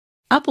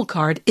Apple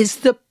Card is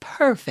the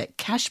perfect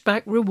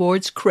cashback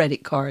rewards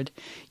credit card.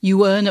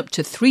 You earn up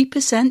to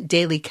 3%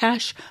 daily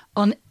cash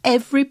on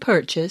every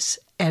purchase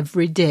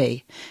every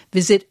day.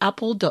 Visit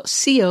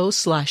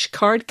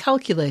apple.co/card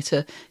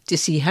calculator to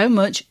see how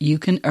much you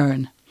can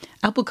earn.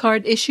 Apple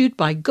Card issued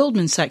by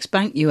Goldman Sachs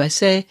Bank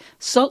USA,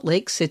 Salt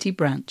Lake City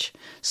branch.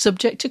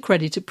 Subject to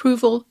credit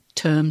approval.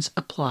 Terms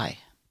apply.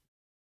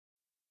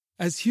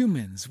 As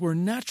humans, we're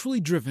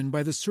naturally driven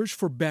by the search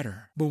for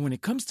better. But when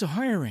it comes to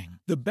hiring,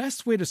 the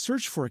best way to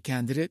search for a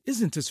candidate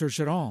isn't to search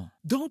at all.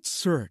 Don't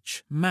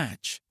search,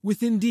 match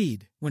with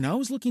Indeed. When I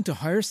was looking to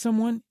hire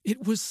someone,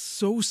 it was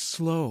so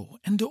slow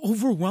and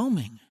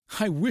overwhelming.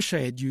 I wish I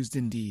had used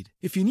Indeed.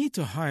 If you need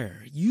to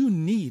hire, you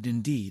need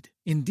Indeed.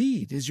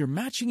 Indeed is your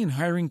matching and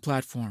hiring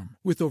platform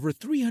with over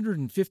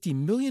 350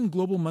 million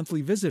global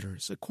monthly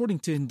visitors, according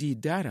to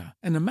Indeed data,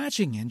 and a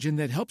matching engine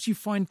that helps you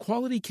find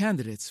quality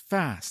candidates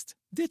fast.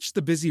 Ditch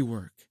the busy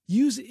work.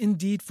 Use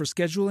Indeed for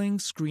scheduling,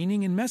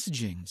 screening, and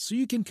messaging so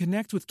you can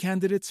connect with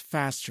candidates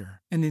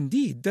faster. And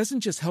Indeed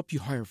doesn't just help you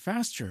hire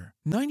faster.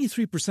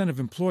 93%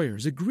 of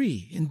employers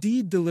agree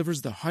Indeed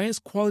delivers the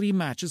highest quality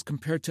matches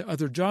compared to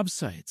other job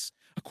sites,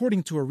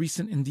 according to a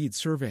recent Indeed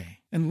survey.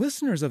 And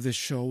listeners of this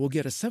show will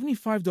get a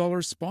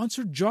 $75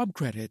 sponsored job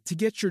credit to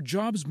get your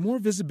jobs more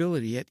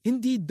visibility at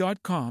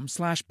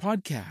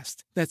Indeed.com/podcast.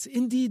 That's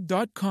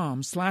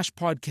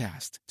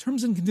Indeed.com/podcast.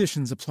 Terms and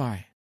conditions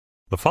apply.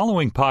 The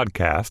following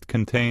podcast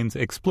contains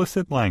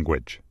explicit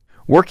language.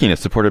 Working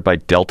is supported by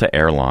Delta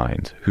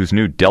Airlines, whose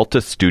new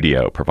Delta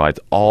Studio provides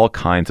all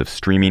kinds of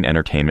streaming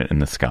entertainment in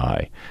the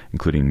sky,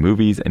 including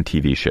movies and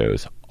TV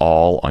shows,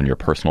 all on your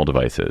personal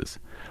devices.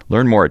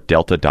 Learn more at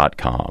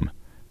delta.com.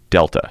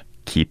 Delta,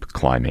 keep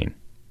climbing.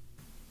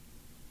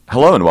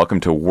 Hello and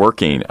welcome to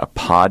Working, a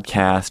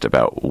podcast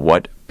about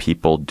what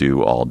people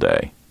do all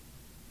day.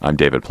 I'm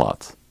David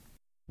Plotz.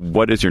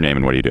 What is your name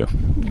and what do you do?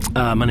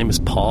 My name is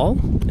Paul,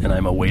 and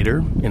I'm a waiter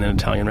in an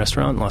Italian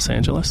restaurant in Los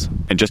Angeles.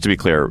 And just to be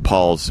clear,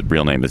 Paul's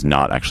real name is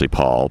not actually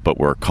Paul, but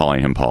we're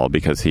calling him Paul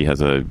because he has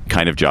a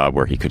kind of job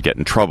where he could get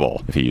in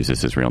trouble if he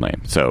uses his real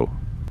name. So,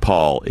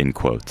 Paul in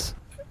quotes.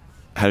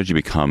 How did you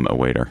become a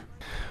waiter?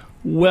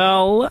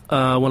 Well,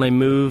 when I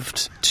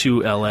moved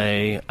to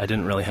LA, I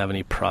didn't really have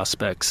any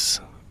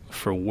prospects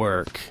for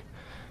work,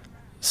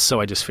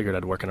 so I just figured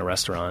I'd work in a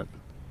restaurant.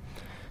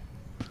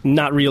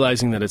 Not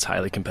realizing that it's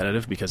highly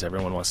competitive because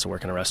everyone wants to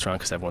work in a restaurant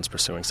because everyone's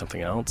pursuing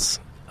something else.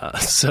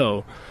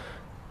 So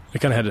I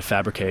kind of had to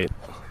fabricate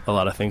a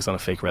lot of things on a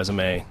fake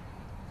resume,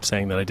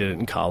 saying that I did it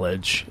in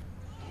college,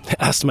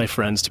 asked my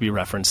friends to be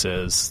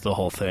references, the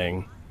whole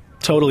thing.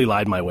 Totally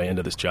lied my way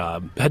into this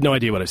job. Had no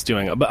idea what I was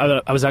doing.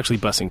 But I was actually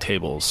bussing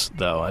tables,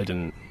 though. I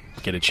didn't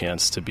get a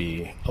chance to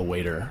be a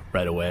waiter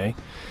right away.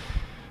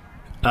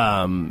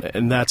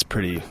 And that's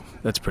pretty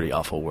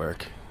awful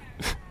work.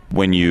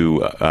 When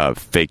you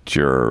faked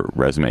your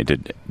resume,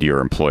 did your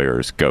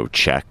employers go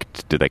check?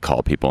 Did they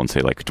call people and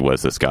say, like,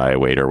 was this guy a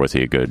waiter? Was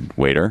he a good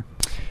waiter?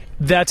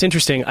 That's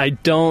interesting. I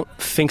don't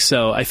think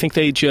so. I think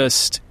they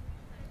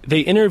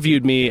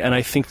interviewed me, and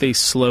I think they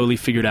slowly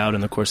figured out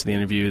in the course of the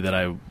interview that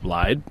I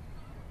lied.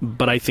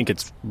 But I think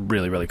it's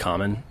really, really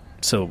common,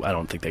 so I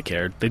don't think they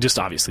cared. They just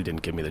obviously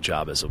didn't give me the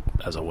job as a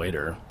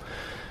waiter.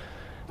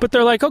 But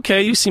they're like,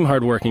 okay, you seem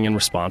hardworking and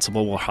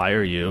responsible. We'll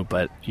hire you.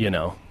 But,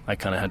 I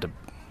kind of had to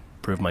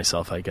prove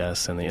myself, I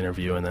guess, in the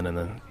interview and then in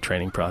the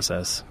training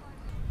process.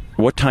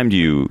 What time do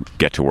you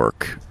get to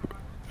work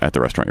at the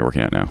restaurant you're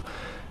working at now?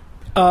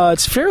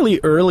 It's fairly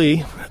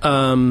early,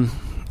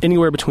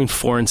 anywhere between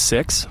 4 and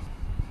 6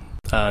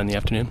 in the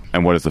afternoon.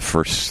 And what is the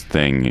first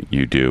thing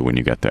you do when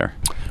you get there?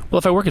 Well,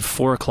 if I work at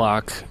 4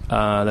 o'clock,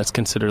 that's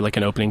considered like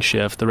an opening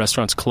shift. The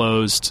restaurant's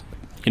closed,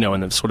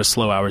 in the sort of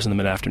slow hours in the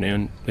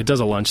mid-afternoon. It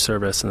does a lunch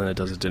service and then it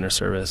does a dinner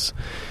service.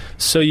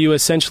 So you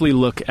essentially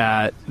look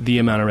at the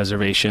amount of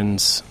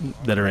reservations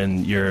that are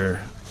in your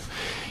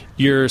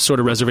sort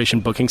of reservation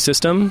booking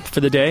system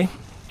for the day.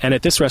 And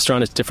at this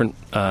restaurant, it's different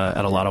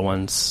at a lot of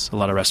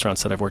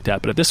restaurants that I've worked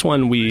at. But at this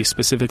one, we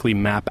specifically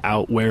map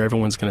out where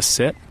everyone's going to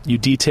sit. You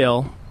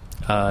detail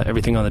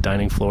everything on the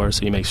dining floor,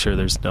 so you make sure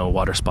there's no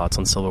water spots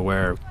on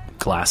silverware,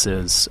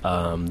 glasses,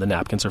 the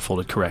napkins are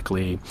folded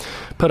correctly,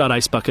 put out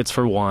ice buckets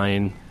for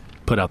wine,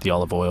 put out the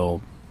olive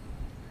oil,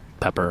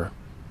 pepper.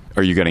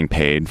 Are you getting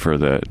paid for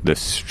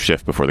this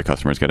shift before the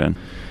customers get in?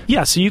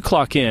 Yeah, so you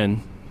clock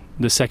in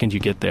the second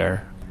you get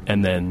there,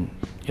 and then,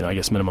 I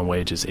guess minimum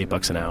wage is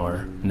 $8 an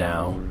hour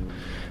now.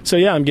 So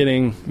yeah, I'm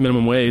getting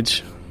minimum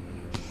wage.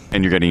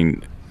 And you're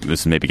getting, this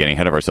is maybe getting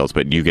ahead of ourselves,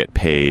 but you get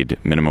paid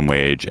minimum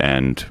wage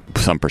and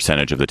some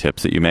percentage of the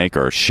tips that you make,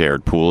 or a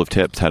shared pool of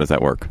tips? How does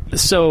that work?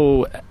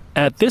 So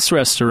at this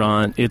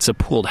restaurant, it's a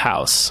pooled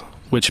house,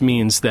 which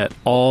means that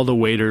all the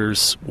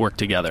waiters work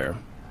together.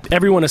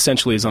 Everyone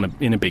essentially is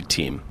in a big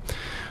team.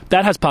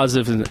 That has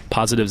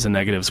positives and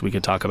negatives we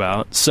could talk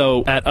about.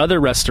 So at other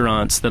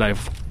restaurants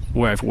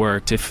where I've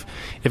worked, if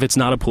it's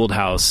not a pooled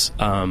house,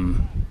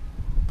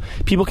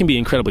 people can be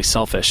incredibly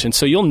selfish. And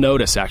so you'll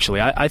notice,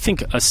 actually, I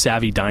think a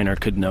savvy diner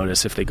could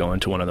notice if they go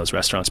into one of those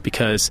restaurants,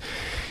 because,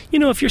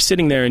 if you're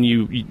sitting there and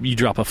you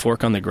drop a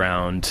fork on the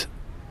ground,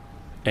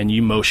 and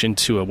you motion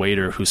to a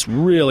waiter who's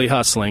really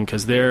hustling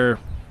because they're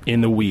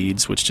in the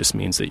weeds, which just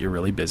means that you're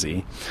really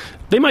busy,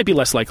 they might be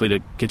less likely to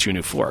get you a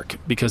new fork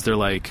because they're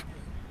like,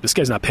 this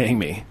guy's not paying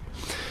me.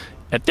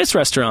 At this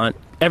restaurant,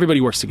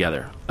 everybody works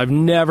together. I've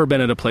never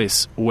been at a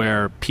place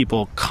where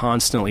people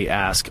constantly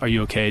ask, are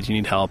you okay? Do you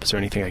need help? Is there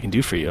anything I can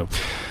do for you?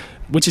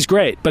 Which is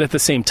great. But at the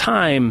same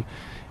time,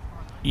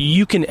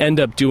 you can end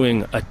up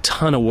doing a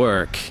ton of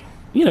work.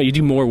 You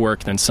do more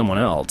work than someone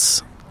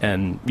else,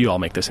 and you all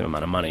make the same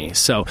amount of money.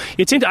 So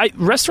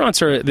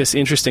restaurants are this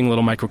interesting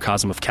little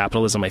microcosm of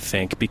capitalism, I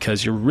think,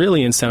 because you're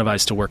really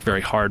incentivized to work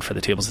very hard for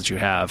the tables that you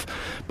have.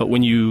 But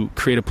when you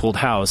create a pooled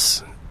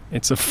house,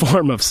 it's a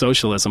form of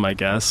socialism, I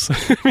guess.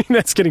 I mean,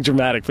 that's getting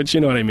dramatic, but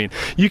you know what I mean.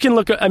 You can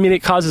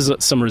it causes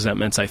some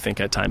resentments, I think,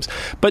 at times.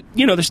 But,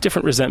 there's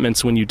different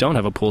resentments when you don't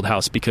have a pooled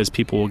house because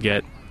people will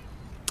get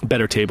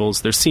better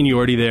tables. There's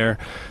seniority there.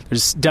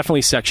 There's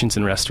definitely sections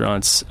in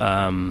restaurants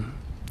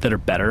that are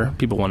better.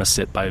 People want to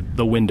sit by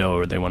the window,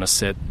 or they want to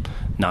sit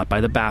not by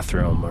the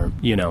bathroom,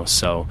 or,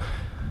 so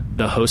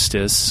the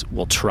hostess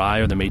will try,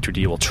 or the maitre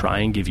d' will try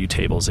and give you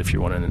tables if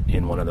you're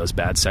in one of those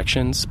bad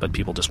sections, but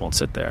people just won't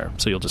sit there,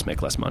 so you'll just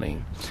make less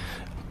money.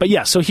 But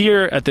yeah, so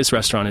here at this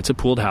restaurant, it's a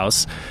pooled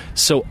house,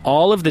 so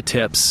all of the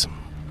tips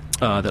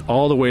that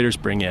all the waiters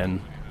bring in,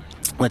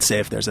 let's say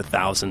if there's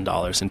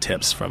 $1,000 in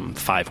tips from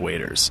 5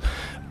 waiters,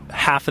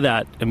 half of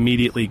that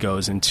immediately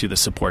goes into the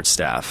support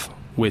staff,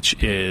 which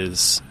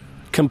is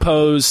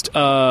composed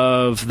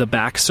of the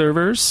back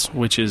servers,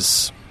 which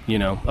is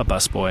a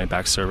busboy,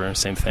 back server,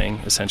 same thing,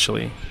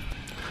 essentially.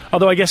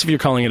 Although I guess if you're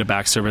calling it a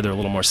back server, they're a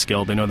little more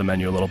skilled. They know the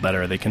menu a little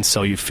better. They can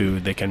sell you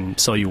food. They can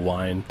sell you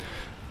wine,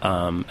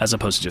 as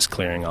opposed to just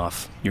clearing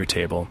off your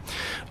table.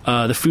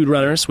 The food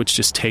runners, which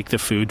just take the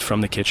food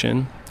from the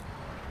kitchen.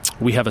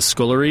 We have a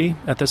scullery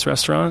at this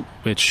restaurant,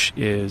 which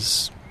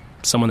is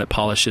someone that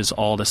polishes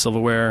all the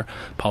silverware,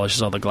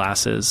 polishes all the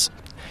glasses.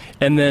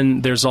 And then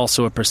there's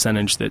also a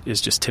percentage that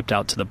is just tipped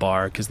out to the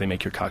bar because they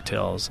make your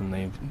cocktails and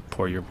they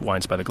pour your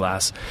wines by the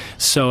glass.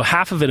 So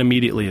half of it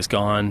immediately is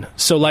gone.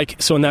 So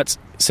in that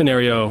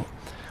scenario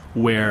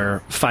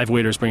where 5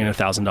 waiters bring in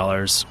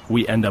 $1,000,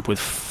 we end up with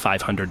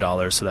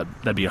 $500. So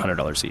that'd be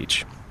 $100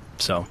 each.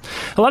 So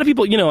a lot of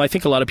people, I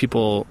think a lot of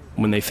people,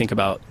 when they think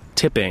about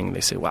tipping,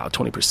 they say, wow,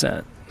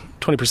 20% on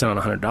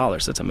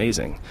 $100. That's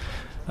amazing.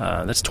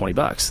 That's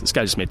 $20. This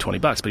guy just made $20,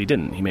 but he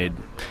didn't. He made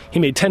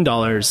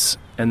 $10,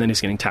 and then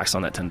he's getting taxed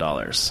on that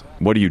 $10.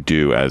 What do you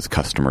do as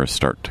customers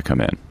start to come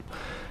in?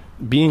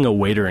 Being a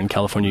waiter in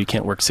California, you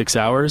can't work 6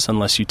 hours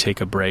unless you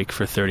take a break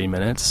for 30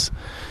 minutes.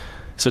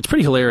 So it's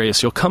pretty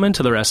hilarious. You'll come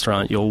into the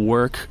restaurant, you'll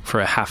work for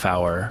a half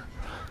hour,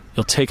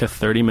 you'll take a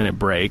 30-minute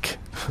break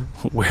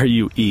where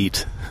you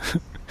eat.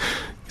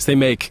 Because they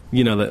make,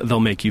 they'll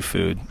make you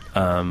food,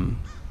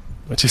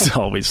 which is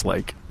always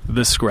like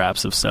the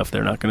scraps of stuff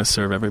they're not going to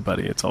serve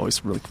everybody. It's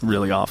always really,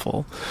 really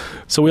awful.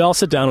 So we all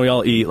sit down, we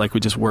all eat, like we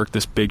just work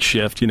this big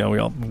shift, we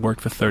all work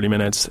for 30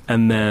 minutes,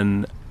 and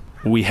then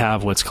we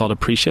have what's called a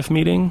pre-shift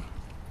meeting.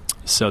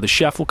 So the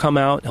chef will come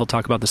out, he'll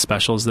talk about the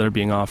specials that are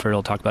being offered,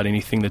 he'll talk about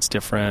anything that's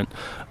different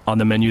on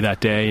the menu that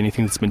day,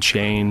 anything that's been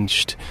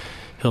changed.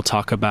 He'll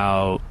talk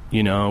about,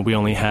 we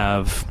only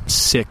have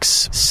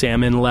 6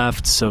 salmon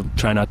left, so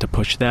try not to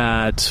push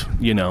that,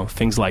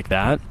 things like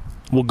that.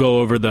 We'll go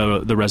over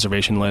the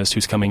reservation list,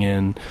 who's coming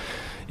in,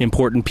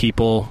 important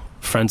people,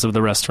 friends of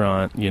the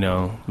restaurant,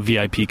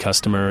 VIP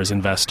customers,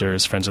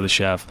 investors, friends of the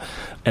chef,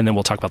 and then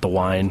we'll talk about the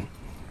wine.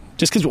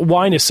 Just because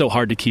wine is so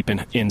hard to keep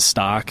in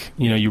stock,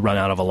 you run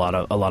out of a lot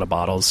of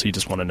bottles, so you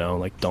just want to know,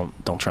 like,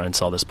 don't try and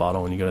sell this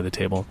bottle when you go to the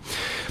table.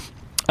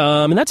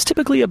 And that's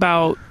typically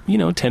about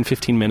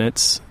 10-15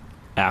 minutes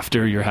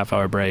after your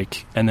half-hour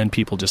break, and then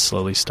people just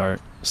slowly start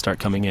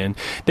coming in.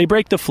 They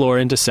break the floor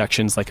into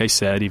sections, like I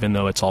said. Even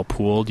though it's all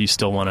pooled, you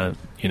still want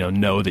to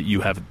know that you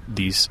have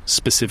these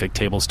specific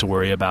tables to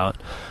worry about.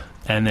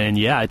 And then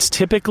it's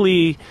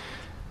typically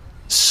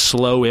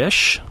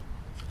slow-ish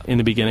in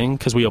the beginning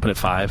because we open at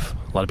 5.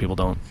 A lot of people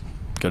don't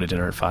go to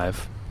dinner at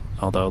 5.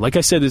 Although, like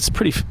I said, it's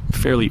a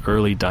fairly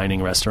early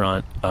dining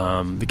restaurant.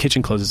 The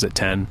kitchen closes at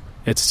 10.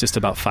 It's just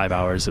about 5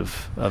 hours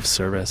of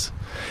service.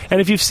 And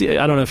I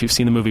don't know if you've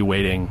seen the movie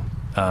Waiting.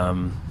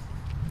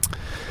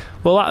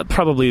 Well,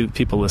 probably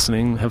people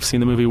listening have seen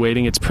the movie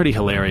Waiting. It's pretty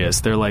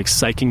hilarious. They're like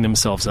psyching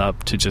themselves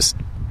up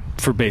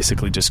for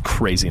basically just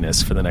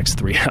craziness for the next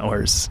 3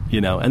 hours,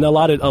 And a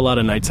lot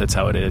of nights that's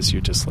how it is.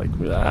 You're just like,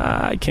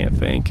 I can't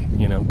think,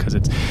 because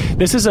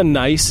this is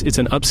it's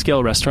an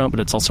upscale restaurant, but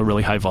it's also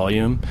really high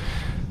volume.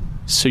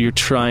 So you're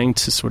trying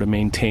to sort of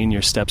maintain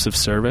your steps of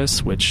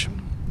service, which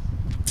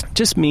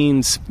just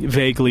means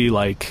vaguely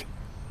like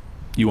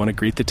you want to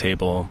greet the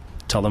table,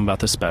 tell them about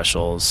the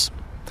specials,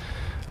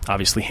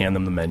 obviously hand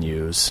them the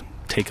menus,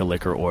 take a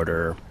liquor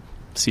order,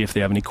 see if they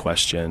have any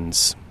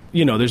questions.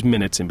 There's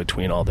minutes in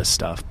between all this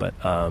stuff, but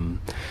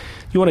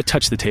you want to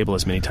touch the table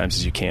as many times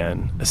as you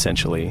can,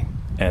 essentially.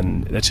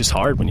 And that's just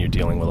hard when you're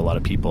dealing with a lot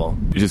of people.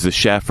 Does the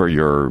chef or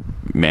your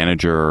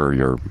manager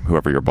or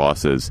whoever your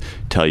boss is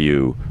tell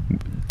you,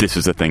 this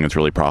is the thing that's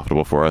really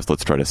profitable for us,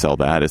 let's try to sell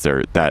that? Is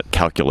there that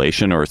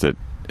calculation, or is it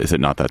is it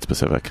not that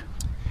specific?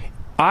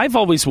 I've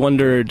always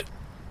wondered,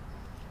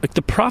 like,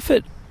 the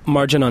profit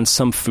margin on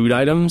some food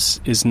items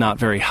is not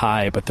very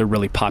high, but they're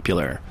really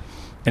popular.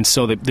 And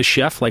so the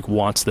chef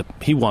wants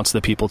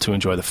the people to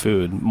enjoy the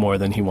food more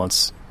than he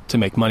wants to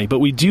make money. But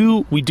we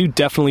do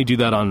definitely do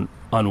that on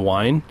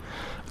wine.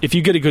 If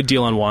you get a good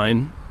deal on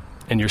wine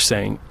and you're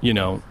saying,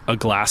 a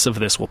glass of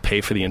this will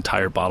pay for the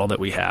entire bottle that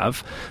we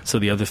have, so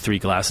the other 3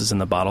 glasses in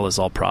the bottle is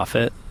all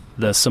profit,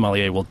 the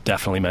sommelier will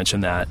definitely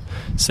mention that,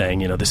 saying,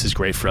 this is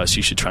great for us,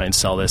 you should try and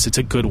sell this. It's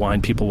a good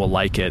wine, people will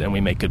like it, and we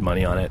make good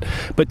money on it.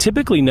 But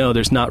typically, no,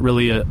 there's not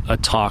really a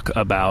talk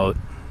about,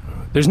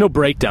 there's no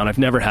breakdown. I've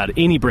never had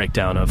any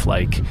breakdown of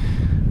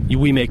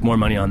we make more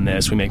money on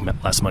this, we make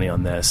less money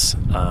on this.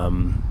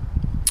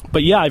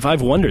 But yeah,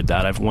 I've wondered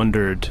that. I've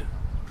wondered,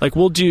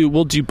 we'll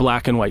do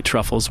black and white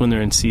truffles when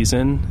they're in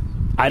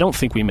season. I don't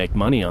think we make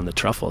money on the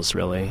truffles,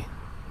 really.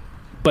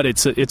 But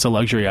it's a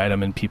luxury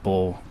item, and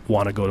people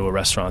want to go to a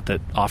restaurant that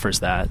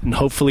offers that. And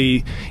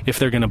hopefully, if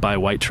they're going to buy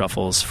white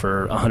truffles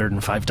for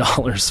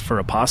 $105 for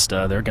a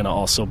pasta, they're going to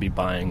also be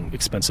buying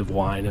expensive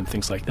wine and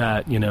things like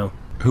that,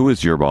 Who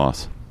is your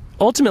boss?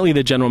 Ultimately,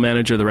 the general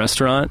manager of the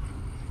restaurant.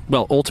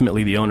 Well,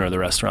 ultimately the owner of the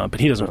restaurant, but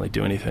he doesn't really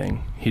do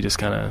anything. He just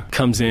kind of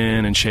comes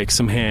in and shakes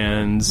some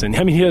hands. And,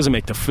 he doesn't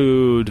make the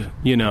food,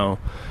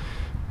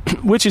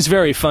 which is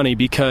very funny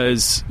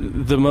because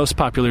the most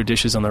popular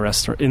dishes in the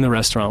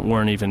restaurant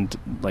weren't even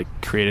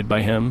created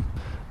by him.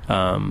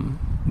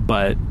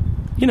 But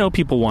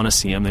people want to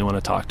see him, they want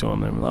to talk to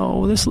him.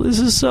 They're this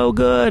is so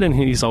good, and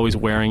he's always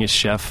wearing his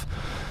chef,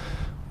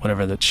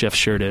 whatever the chef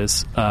shirt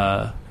is.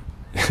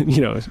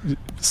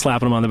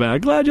 Slapping him on the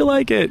back, glad you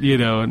like it.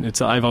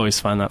 And I've always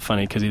found that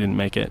funny because he didn't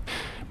make it.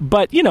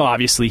 But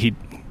obviously he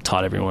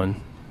taught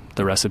everyone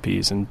the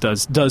recipes and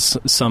does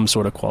some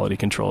sort of quality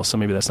control, so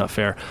maybe that's not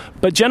fair.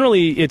 But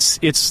generally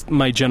it's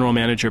my general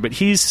manager, but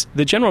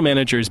the general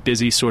manager is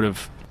busy sort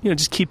of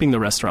just keeping the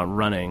restaurant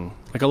running.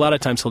 A lot of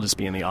times he'll just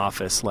be in the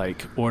office,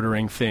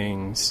 ordering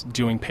things,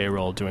 doing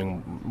payroll,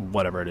 doing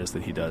whatever it is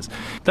that he does.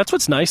 That's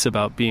what's nice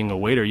about being a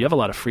waiter. You have a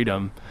lot of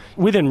freedom.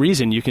 Within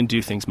reason, you can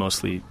do things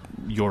mostly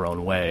your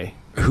own way.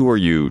 Who are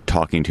you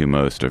talking to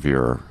most of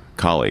your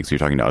colleagues? You're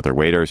talking to other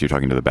waiters, you're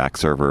talking to the back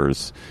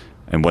servers,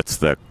 and what's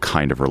the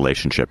kind of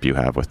relationship you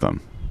have with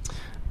them?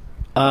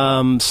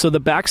 So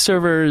the back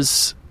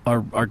servers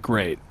are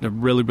great. They're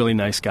really, really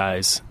nice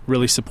guys,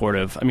 really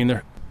supportive.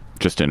 They're...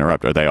 Just to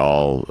interrupt, are they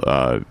all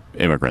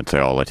immigrants? Are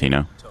they all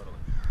Latino? Totally.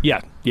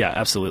 Yeah,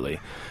 absolutely.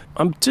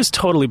 I'm just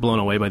totally blown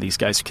away by these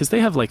guys because they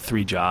have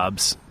 3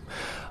 jobs.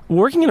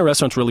 Working in a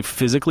restaurant's really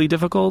physically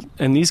difficult,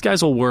 and these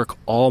guys will work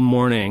all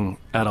morning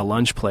at a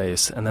lunch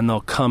place, and then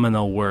they'll come and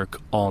they'll work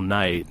all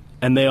night.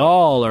 And they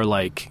all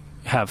are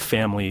have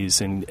families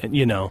and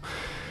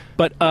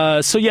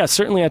But, so yeah,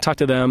 certainly I talk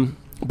to them.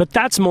 But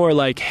that's more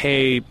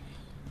hey,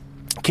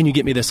 can you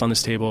get me this on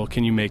this table?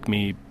 Can you make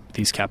me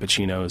these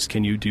cappuccinos?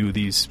 Can you do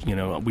these,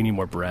 we need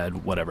more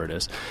bread, whatever it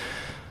is.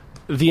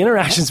 The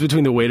interactions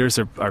between the waiters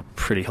are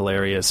pretty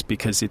hilarious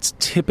because it's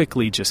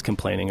typically just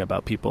complaining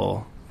about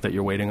people that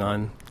you're waiting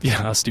on,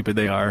 how stupid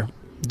they are.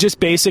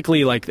 Just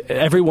basically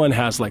everyone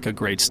has a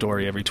great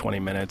story every 20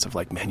 minutes of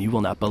man, you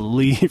will not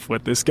believe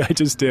what this guy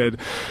just did.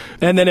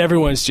 And then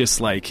everyone's just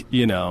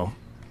in on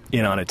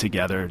it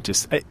together.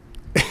 Just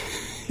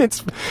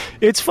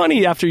it's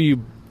funny after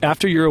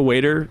you're a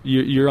waiter,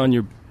 you're on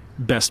your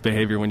best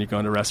behavior when you go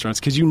into restaurants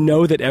because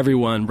that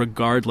everyone,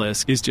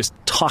 regardless, is just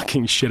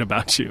talking shit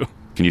about you.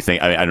 Can you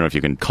think, I don't know if you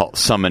can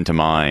summon to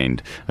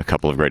mind a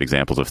couple of great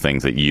examples of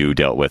things that you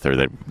dealt with or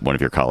that one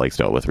of your colleagues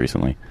dealt with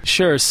recently?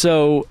 Sure.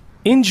 So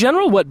in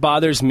general, what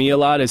bothers me a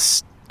lot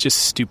is just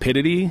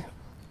stupidity.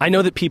 I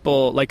know that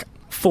people,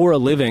 for a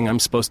living, I'm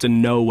supposed to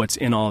know what's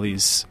in all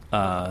these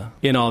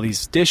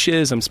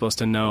dishes. I'm supposed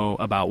to know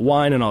about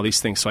wine and all these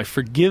things. So I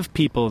forgive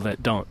people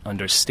that don't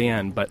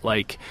understand. But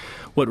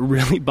what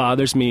really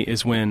bothers me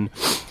is when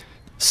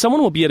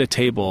someone will be at a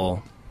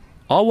table,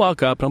 I'll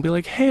walk up and I'll be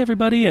like, hey,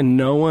 everybody, and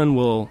no one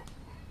will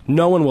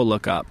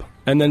look up.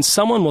 And then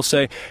someone will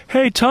say,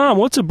 hey, Tom,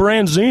 what's a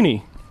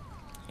branzini?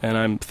 And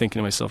I'm thinking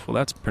to myself, well,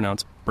 that's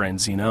pronounced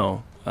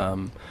branzino.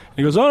 And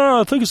he goes, oh,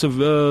 no, I think it's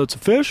a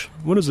fish.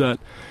 What is that?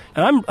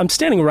 And I'm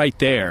standing right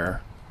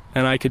there,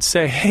 and I could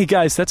say, hey,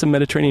 guys, that's a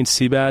Mediterranean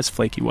sea bass,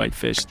 flaky white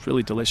fish. It's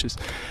really delicious.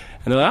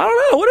 And they're like, I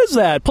don't know, what is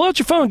that? Pull out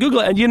your phone,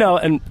 Google it. And,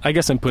 and I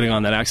guess I'm putting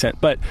on that accent,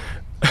 but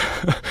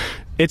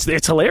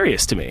it's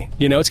hilarious to me.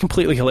 It's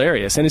completely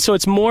hilarious. And so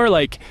it's more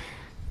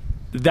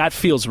that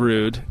feels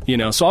rude,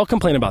 so I'll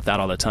complain about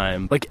that all the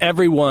time.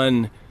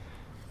 Everyone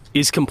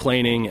is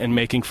complaining and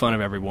making fun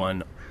of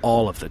everyone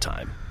all of the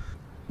time.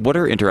 What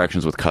are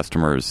interactions with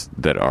customers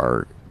that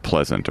are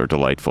pleasant or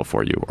delightful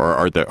for you?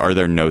 Or are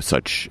there no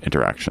such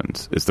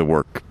interactions? Is the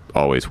work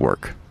always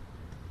work?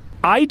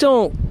 I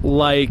don't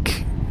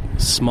like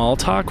small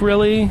talk,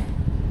 really.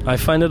 I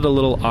find it a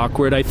little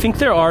awkward. I think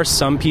there are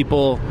some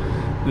people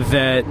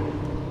that'll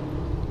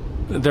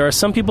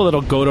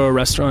go to a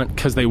restaurant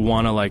because they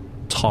want to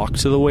talk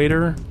to the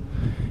waiter.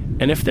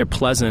 And if they're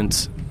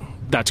pleasant,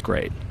 that's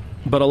great.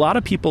 But a lot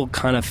of people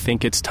kind of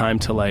think it's time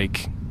to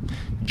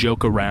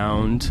joke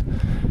around.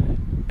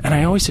 And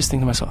I always just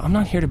think to myself, I'm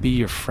not here to be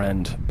your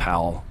friend,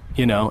 pal.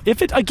 You know,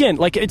 if it, again,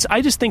 like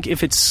I just think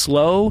if it's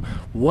slow,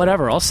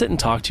 whatever, I'll sit and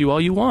talk to you all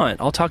you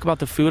want. I'll talk about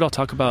the food. I'll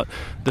talk about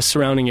the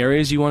surrounding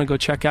areas you want to go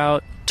check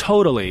out.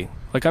 Totally.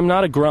 Like, I'm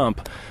not a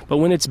grump, but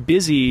when it's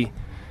busy,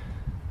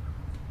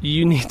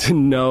 you need to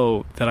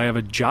know that I have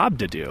a job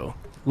to do.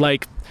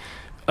 Like,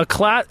 a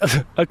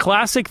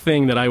classic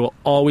thing that I will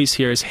always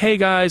hear is, hey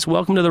guys,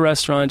 welcome to the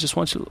restaurant. Just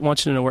want you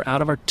to know we're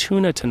out of our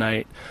tuna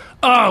tonight.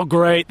 Oh,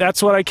 great.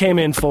 That's what I came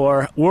in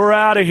for. We're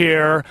out of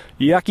here.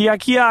 Yuck,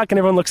 yuck, yuck. And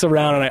everyone looks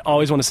around, and I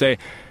always want to say,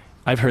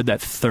 I've heard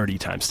that 30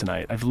 times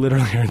tonight. I've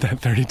literally heard that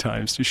 30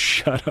 times. Just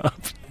shut up.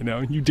 You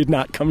know, you did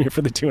not come here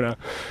for the tuna.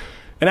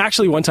 And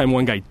actually, one time,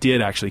 one guy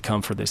did actually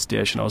come for this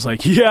dish, and I was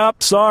like,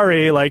 yep,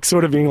 sorry. Like,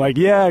 sort of being like,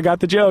 yeah, I got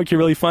the joke. You're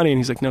really funny. And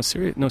he's like, no,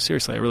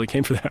 seriously, I really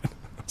came for that.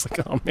 I was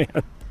like, oh,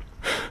 man.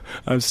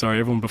 I'm sorry.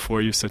 Everyone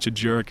before you is such a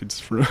jerk.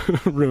 It's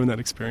ruined that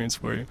experience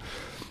for you.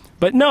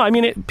 But no, I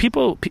mean,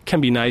 people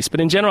can be nice,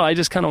 but in general, I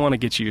just kind of want to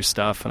get you your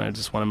stuff, and I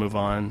just want to move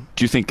on.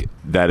 Do you think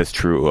that is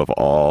true of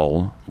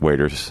all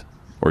waiters,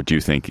 or do you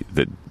think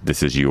that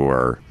this is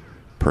your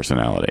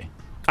personality?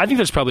 I think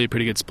there's probably a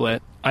pretty good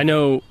split. I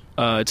know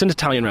it's an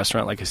Italian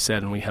restaurant, like I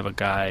said, and we have a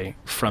guy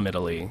from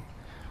Italy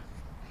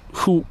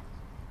who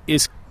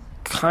is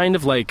kind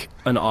of like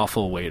an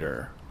awful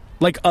waiter.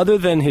 Like, other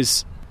than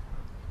his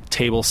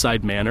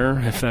tableside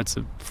manner, if that's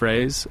a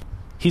phrase,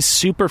 he's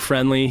super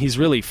friendly. He's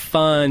really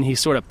fun. He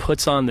sort of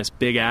puts on this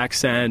big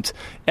accent.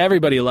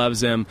 Everybody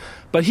loves him,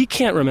 but he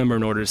can't remember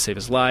an order to save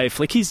his life.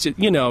 Like, he's just,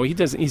 you know,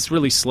 he's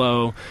really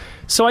slow.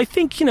 So I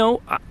think, you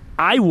know,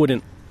 I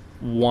wouldn't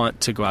want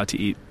to go out to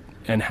eat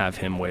and have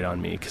him wait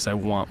on me, because I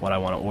want what I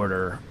want to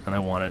order, and I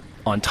want it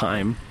on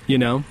time, you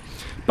know?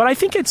 But I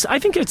think it's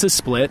a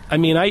split. I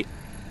mean,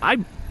 I'll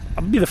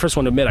be the first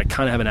one to admit I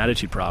kind of have an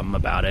attitude problem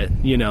about it,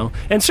 you know?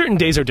 And certain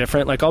days are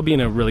different. Like, I'll be in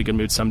a really good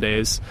mood some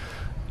days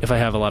if I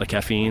have a lot of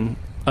caffeine.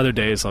 Other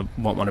days I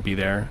won't want to be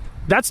there.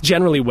 That's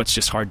generally what's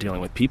just hard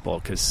dealing with people,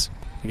 because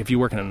if you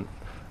work in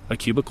a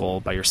cubicle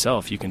by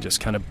yourself, you can just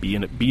kind of be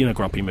in a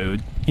grumpy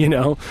mood, you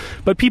know?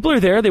 But people are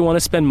there, they want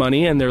to spend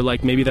money, and they're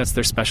like, maybe that's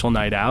their special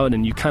night out,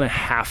 and you kind of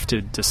have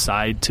to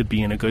decide to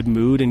be in a good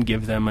mood and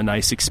give them a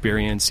nice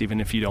experience, even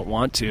if you don't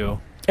want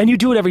to. And you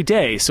do it every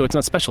day, so it's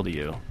not special to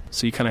you.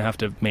 So you kind of have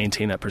to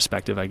maintain that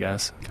perspective, I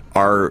guess.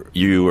 Are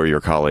you or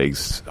your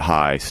colleagues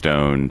high,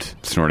 stoned,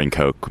 snorting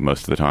coke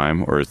most of the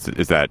time, or is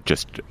that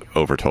just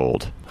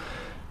overtold?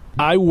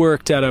 I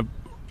worked at a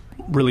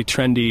really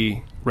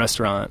trendy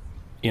restaurant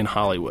in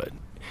Hollywood,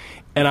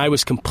 and I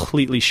was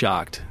completely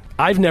shocked.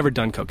 I've never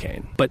done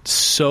cocaine, but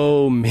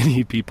so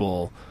many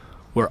people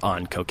were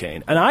on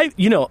cocaine. And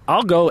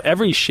I'll go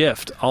every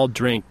shift. I'll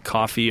drink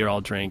coffee or I'll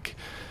drink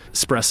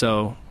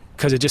espresso,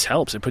 because it just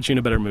helps. It puts you in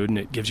a better mood, and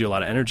it gives you a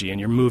lot of energy, and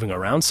you're moving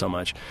around so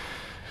much.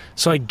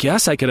 So I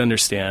guess I could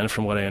understand,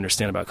 from what I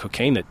understand about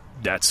cocaine, that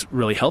that's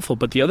really helpful.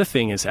 But the other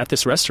thing is, at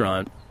this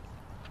restaurant,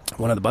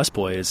 one of the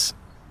busboys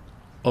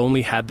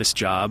only had this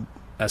job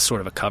as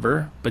sort of a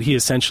cover, but he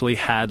essentially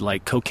had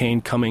like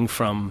cocaine coming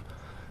from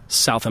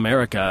South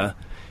America,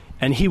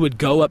 and he would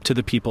go up to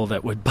the people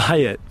that would buy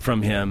it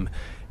from him.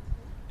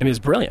 And it was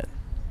brilliant.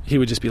 He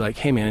would just be like,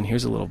 hey man,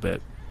 here's a little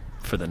bit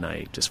for the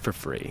night, just for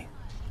free.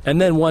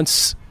 And then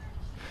once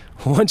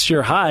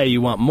you're high, you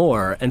want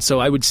more. And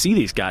so I would see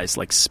these guys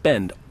like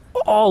spend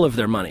all of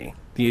their money,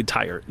 the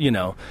entire, you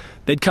know,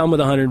 they'd come with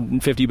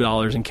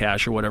 $150 in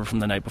cash or whatever from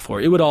the night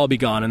before. It would all be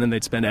gone, and then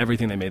they'd spend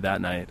everything they made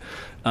that night.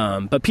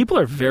 But people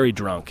are very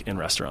drunk in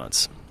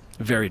restaurants,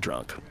 very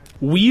drunk.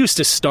 We used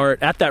to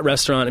start at that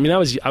restaurant. I mean, I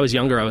was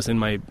younger. I was in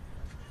my,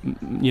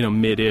 you know,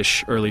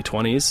 mid-ish, early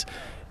 20s.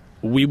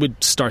 We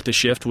would start the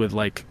shift with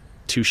like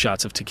 2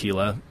 shots of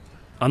tequila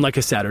on like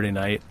a Saturday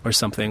night or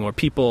something, or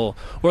people,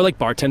 or like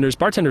bartenders.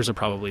 Bartenders are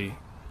probably,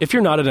 if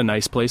you're not at a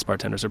nice place,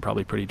 bartenders are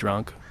probably pretty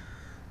drunk,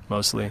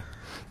 mostly.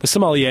 The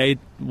sommelier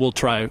will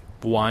try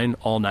wine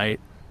all night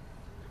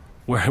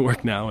where I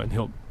work now, and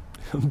he'll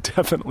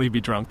definitely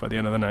be drunk by the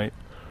end of the night.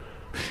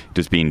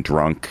 Does being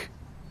drunk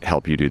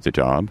help you do the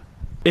job?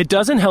 It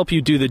doesn't help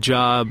you do the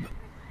job.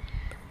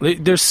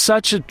 There's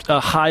such a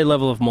high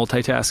level of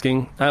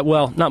multitasking.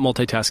 Well, not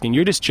multitasking.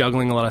 You're just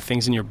juggling a lot of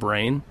things in your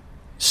brain.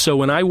 So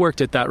when I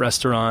worked at that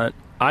restaurant,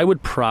 I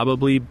would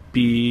probably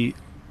be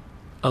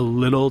a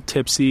little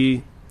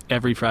tipsy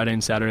every Friday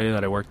and Saturday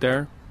that I worked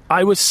there.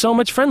 I was so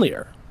much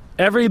friendlier.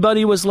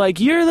 Everybody was like,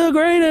 you're the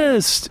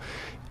greatest.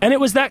 And it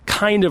was that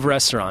kind of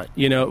restaurant,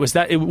 you know, it was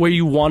where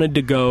you wanted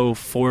to go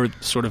for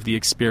sort of the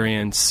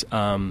experience.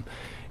 And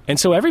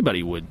so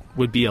everybody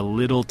would be a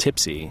little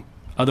tipsy.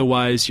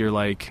 Otherwise, you're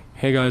like,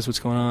 hey guys, what's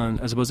going on?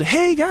 As opposed to,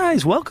 hey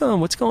guys, welcome,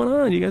 what's going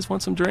on? You guys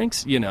want some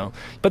drinks? You know.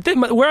 But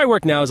then, where I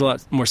work now is a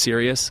lot more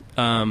serious.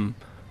 I've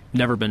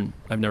never been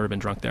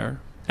drunk there,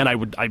 and I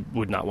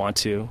would not want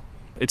to.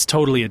 It's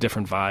totally a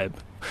different vibe.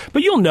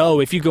 But you'll know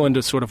if you go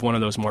into sort of one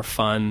of those more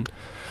fun.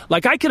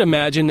 Like, I could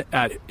imagine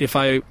if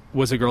I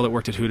was a girl that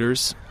worked at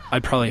Hooters,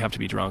 I'd probably have to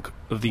be drunk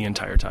the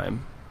entire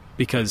time,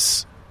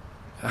 because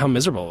how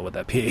miserable would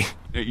that be?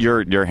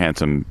 You're a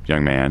handsome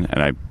young man,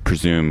 and I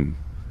presume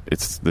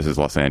this is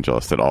Los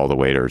Angeles, that all the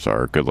waiters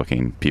are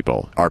good-looking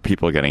people. Are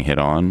people getting hit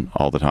on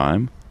all the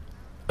time?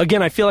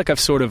 Again, I feel like I've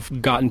sort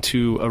of gotten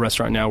to a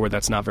restaurant now where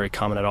that's not very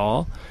common at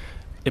all.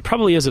 It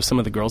probably is of some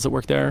of the girls that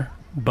work there,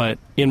 but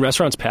in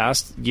restaurants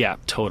past, yeah,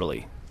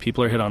 totally.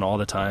 People are hit on all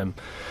the time.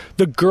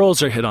 The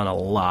girls are hit on a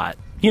lot.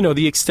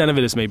 The extent of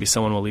it is maybe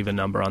someone will leave a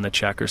number on the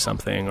check or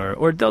something,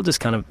 or they'll just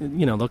kind of,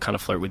 they'll kind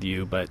of flirt with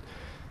you. But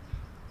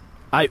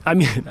I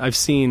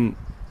mean,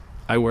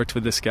 I worked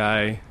with this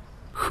guy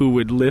who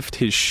would lift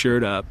his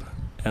shirt up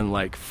and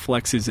like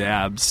flex his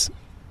abs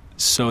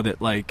so that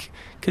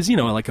because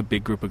like a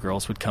big group of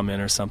girls would come in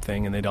or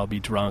something and they'd all be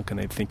drunk and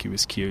they'd think he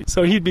was cute.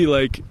 So he'd be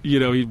like,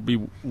 he'd be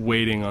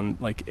waiting on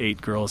like 8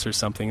 girls or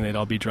something and they'd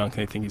all be drunk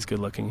and they'd think he's good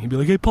looking. He'd be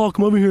like, hey Paul,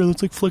 come over here,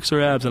 let's like flex our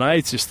abs. And I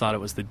just thought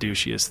it was the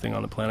douchiest thing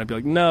on the planet. I'd be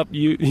like, nope,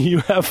 you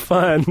have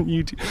fun.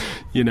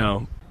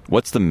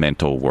 What's the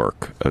mental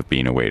work of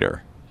being a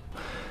waiter?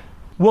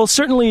 Well,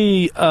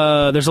 certainly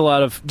there's a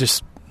lot of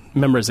just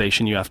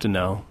memorization you have to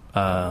know.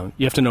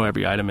 You have to know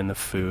every item in the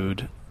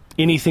food.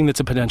 Anything that's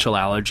a potential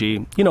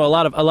allergy. A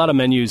lot of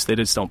menus, they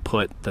just don't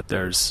put that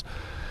there's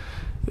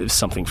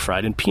something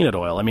fried in peanut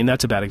oil. I mean,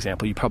 that's a bad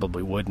example. You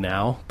probably would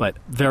now, but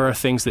there are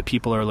things that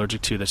people are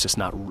allergic to that's just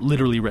not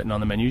literally written on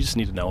the menu. You just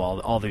need to know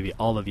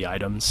all of the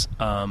items.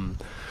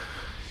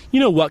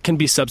 What can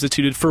be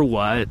substituted for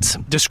what,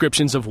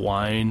 descriptions of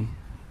wine,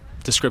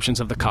 descriptions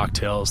of the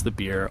cocktails, the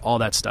beer, all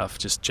that stuff,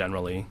 just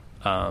generally.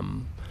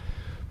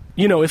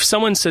 If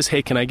someone says,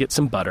 hey, can I get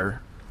some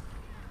butter?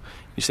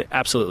 You say,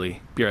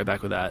 absolutely, be right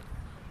back with that.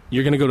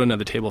 You're going to go to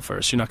another table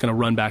first. You're not going to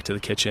run back to the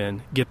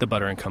kitchen, get the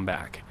butter, and come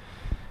back.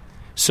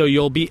 So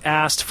you'll be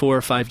asked 4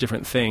 or 5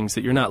 different things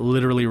that you're not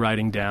literally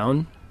writing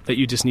down, that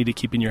you just need to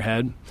keep in your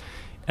head.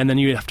 And then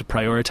you have to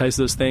prioritize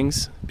those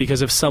things.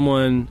 Because if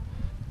someone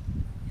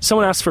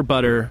asks for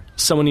butter,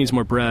 someone needs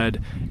more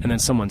bread, and then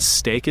someone's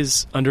steak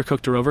is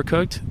undercooked or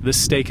overcooked,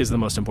 this steak is the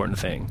most important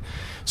thing.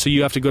 So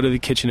you have to go to the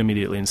kitchen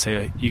immediately and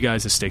say, you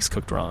guys, the steak's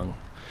cooked wrong.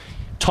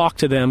 Talk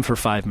to them for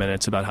 5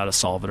 minutes about how to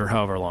solve it or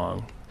however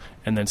long,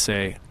 and then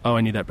say, oh,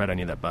 I need that bread, I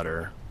need that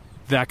butter.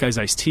 That guy's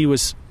iced tea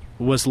was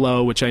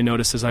low, which I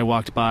noticed as I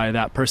walked by.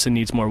 That person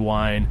needs more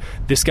wine.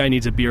 This guy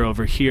needs a beer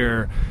over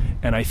here,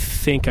 and I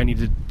think I need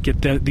to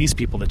get these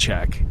people to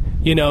check.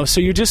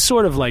 So you're just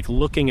sort of like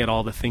looking at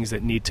all the things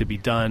that need to be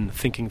done,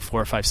 thinking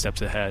 4 or 5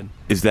 steps ahead.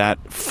 Is that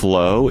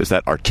flow? Is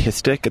that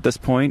artistic at this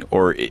point,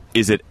 or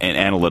is it an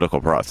analytical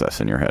process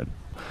in your head?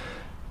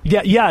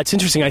 Yeah, it's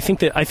interesting. I think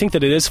that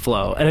it is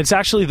flow, and it's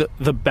actually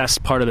the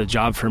best part of the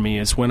job for me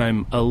is when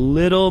I'm a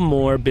little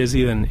more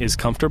busy than is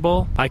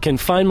comfortable. I can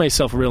find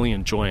myself really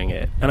enjoying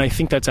it, and I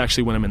think that's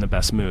actually when I'm in the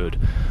best mood.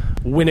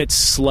 When it's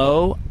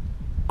slow,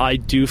 I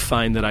do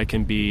find that I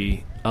can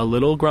be a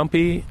little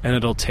grumpy, and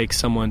it'll take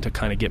someone to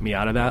kind of get me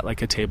out of that,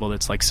 like a table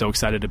that's like so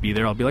excited to be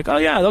there. I'll be like, oh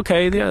yeah,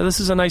 okay, yeah,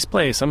 this is a nice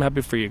place. I'm happy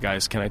for you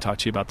guys. Can I talk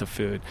to you about the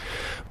food?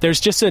 There's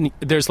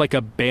like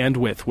a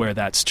bandwidth where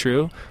that's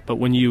true, but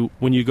when you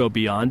go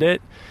beyond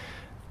it,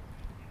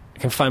 I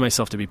can find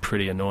myself to be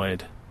pretty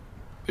annoyed.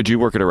 Do you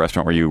work at a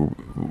restaurant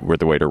where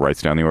the waiter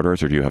writes down the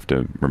orders, or do you have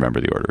to remember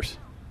the orders?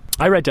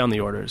 I write down the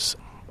orders.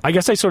 I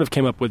guess I sort of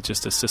came up with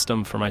just a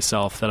system for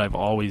myself that I've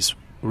always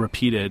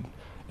repeated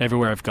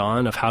everywhere I've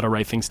gone of how to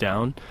write things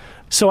down.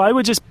 So I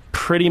would just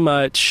pretty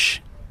much,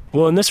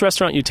 in this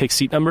restaurant you take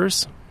seat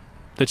numbers.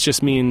 That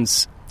just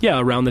means,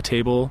 around the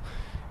table,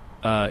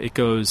 it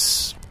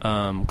goes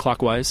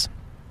clockwise.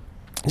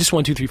 Just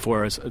 1, 2, 3,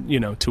 4,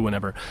 to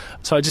whenever.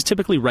 So I just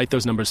typically write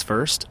those numbers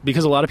first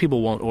because a lot of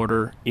people won't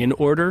order in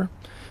order.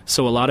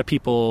 So a lot of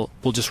people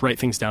will just write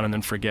things down and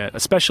then forget,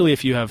 especially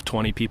if you have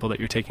 20 people that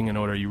you're taking an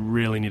order. You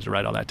really need to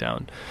write all that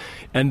down.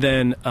 And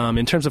then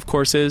in terms of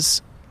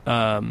courses,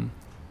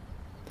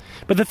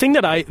 but the thing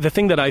that I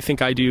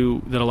think I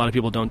do that a lot of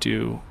people don't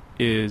do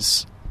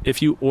is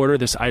if you order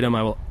this item,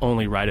 I will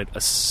only write it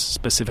a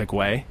specific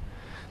way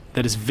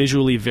that is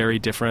visually very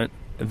different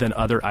than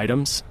other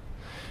items.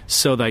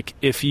 So like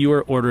if you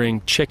are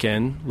ordering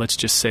chicken, let's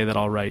just say that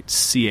I'll write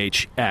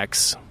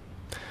CHX.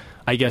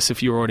 I guess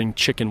if you were ordering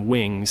chicken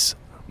wings,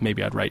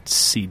 maybe I'd write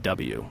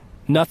CW.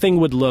 Nothing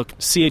would look,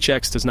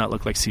 CHX does not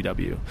look like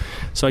CW.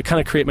 So I kind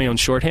of create my own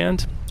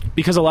shorthand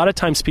because a lot of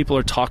times people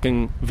are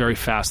talking very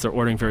fast, they're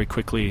ordering very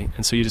quickly,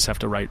 and so you just have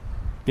to write,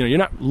 you're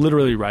not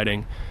literally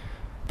writing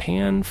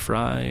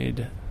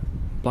pan-fried,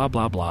 blah,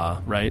 blah,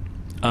 blah, right?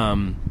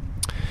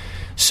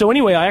 So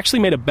anyway, I actually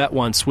made a bet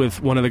once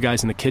with one of the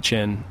guys in the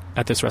kitchen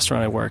at this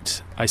restaurant I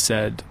worked. I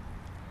said,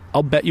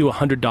 I'll bet you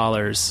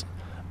 $100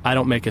 I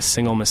don't make a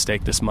single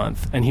mistake this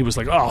month. And he was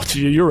like, oh,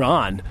 you're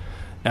on.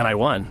 And I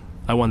won.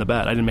 I won the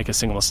bet. I didn't make a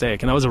single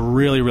mistake. And that was a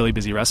really, really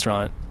busy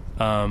restaurant.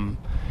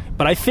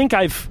 But I think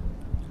I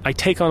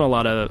take on a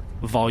lot of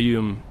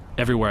volume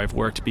everywhere I've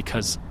worked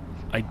because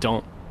I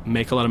don't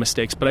make a lot of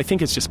mistakes. But I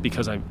think it's just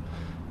because I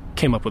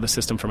came up with a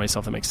system for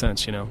myself that makes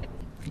sense,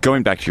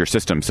 Going back to your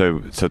system,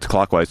 so it's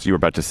clockwise. You were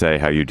about to say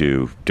how you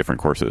do different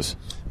courses.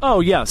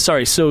 Oh, yeah,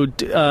 sorry. So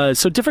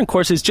different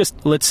courses, just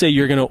let's say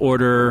you're going to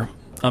order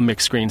a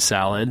mixed green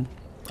salad.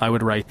 I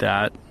would write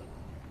that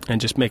and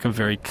just make a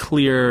very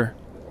clear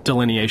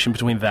delineation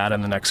between that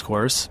and the next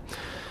course.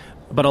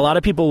 But a lot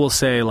of people will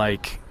say,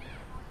 like,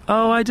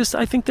 oh, I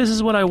think this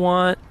is what I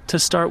want to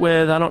start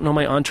with. I don't know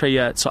my entree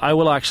yet. So I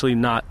will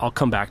actually I'll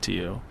come back to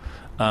you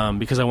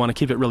because I want to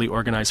keep it really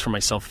organized for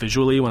myself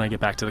visually when I get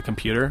back to the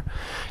computer.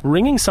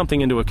 Ringing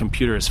something into a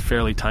computer is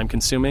fairly time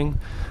consuming.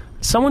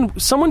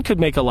 Someone could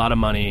make a lot of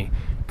money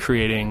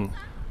creating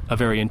a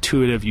very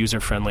intuitive,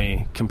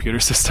 user-friendly computer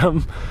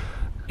system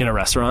in a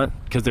restaurant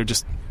because they're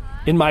just,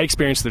 in my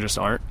experience, there just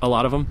aren't a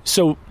lot of them.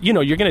 So,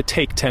 you're going to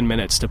take 10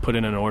 minutes to put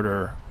in an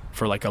order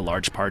for like a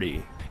large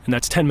party. And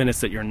that's 10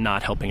 minutes that you're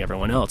not helping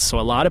everyone else. So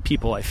a lot of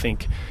people, I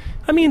think,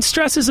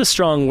 stress is a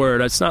strong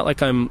word. It's not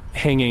like I'm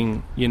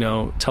hanging,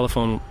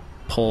 telephone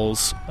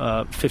poles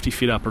 50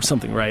 feet up or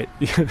something, right?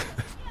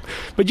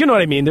 But you know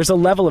what I mean? There's a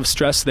level of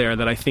stress there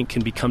that I think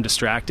can become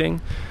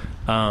distracting.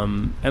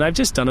 And I've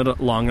just done it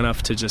long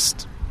enough to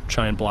just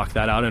try and block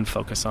that out and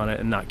focus on it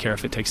and not care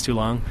if it takes too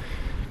long.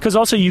 Because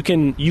also you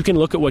can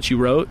look at what you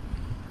wrote.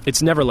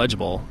 It's never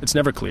legible. It's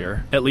never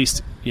clear. At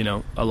least,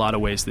 a lot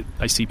of ways that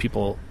I see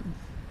people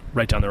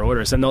write down their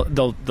orders, and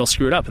they'll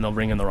screw it up and they'll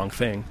bring in the wrong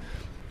thing.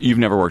 You've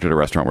never worked at a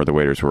restaurant where the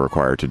waiters were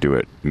required to do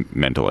it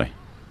mentally?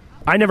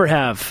 I never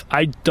have.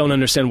 I don't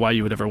understand why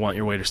you would ever want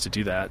your waiters to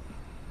do that.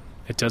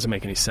 It doesn't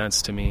make any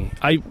sense to me.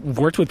 I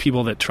worked with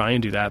people that try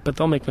and do that, but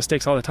they'll make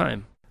mistakes all the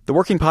time. The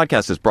Working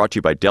Podcast is brought to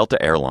you by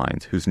Delta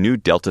Airlines, whose new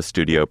Delta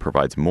Studio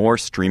provides more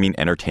streaming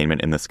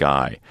entertainment in the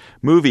sky.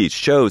 Movies,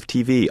 shows,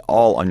 TV,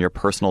 all on your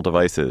personal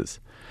devices.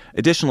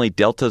 Additionally,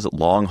 Delta's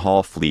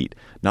long-haul fleet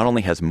not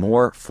only has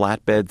more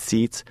flatbed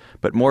seats,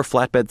 but more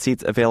flatbed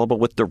seats available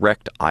with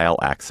direct aisle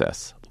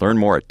access. Learn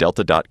more at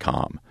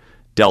delta.com.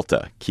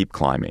 Delta, keep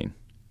climbing.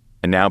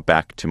 And now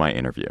back to my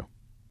interview.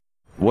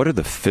 What are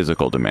the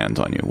physical demands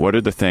on you? What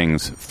are the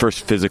things,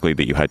 first physically,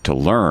 that you had to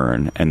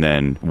learn, and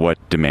then what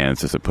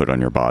demands does it put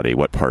on your body?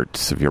 What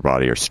parts of your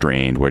body are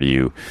strained? Where do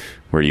you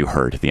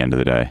hurt at the end of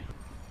the day?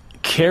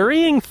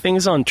 Carrying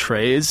things on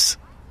trays,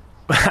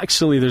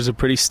 actually, there's a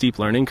pretty steep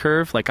learning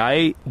curve. Like,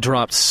 I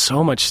dropped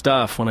so much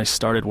stuff when I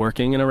started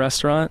working in a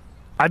restaurant.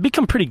 I've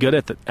become pretty good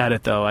at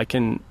it, though. I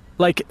can,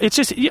 like, it's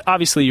just,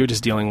 obviously, you're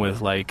just dealing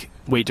with, like,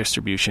 weight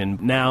distribution.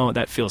 Now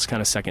that feels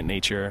kind of second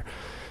nature,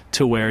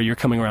 to where you're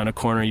coming around a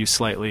corner, you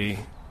slightly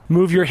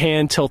move your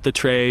hand, tilt the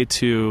tray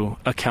to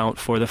account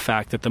for the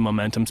fact that the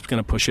momentum's going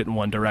to push it in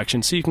one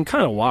direction. So you can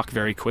kind of walk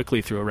very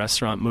quickly through a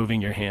restaurant,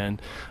 moving your hand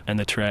and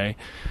the tray.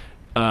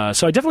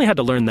 So I definitely had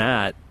to learn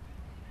that.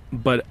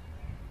 But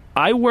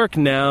I work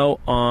now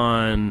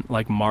on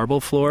like marble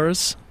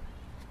floors,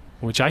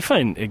 which I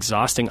find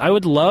exhausting. I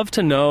would love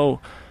to know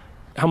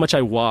how much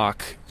I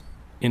walk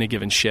in a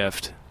given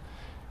shift.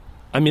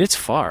 I mean, it's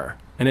far.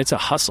 And it's a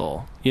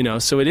hustle,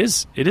 so it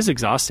is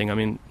exhausting. I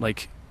mean,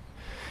 like,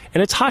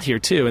 and it's hot here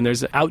too. And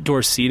there's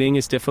outdoor seating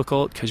is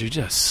difficult because you're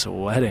just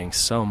sweating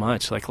so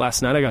much. Like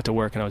last night I got to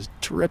work and I was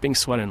dripping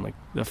sweat in like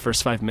the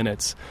first 5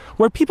 minutes,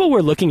 where people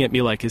were looking at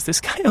me like, is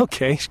this guy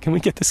okay? Can we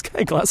get this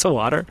guy a glass of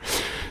water?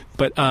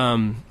 But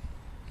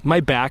my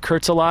back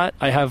hurts a lot.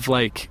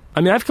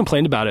 I've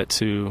complained about it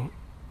to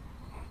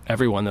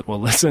everyone that will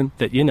listen,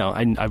 that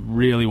I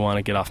really want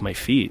to get off my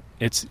feet.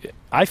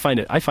 I find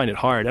it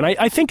hard, and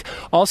I think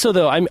also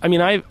though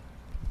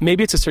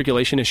maybe it's a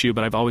circulation issue,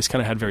 but I've always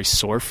kind of had very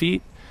sore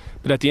feet.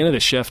 But at the end of the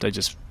shift, I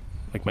just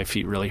like my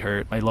feet really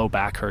hurt. My low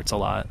back hurts a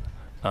lot.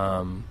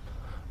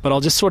 But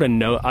I'll just sort of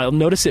I'll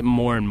notice it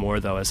more and more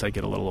though as I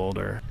get a little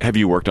older. Have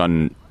you worked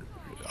on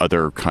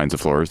other kinds of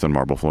floors than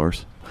marble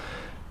floors?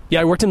 Yeah,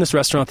 I worked in this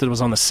restaurant that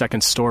was on the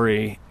second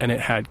story, and it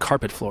had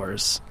carpet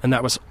floors, and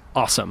that was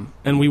awesome.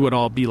 And we would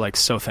all be like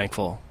so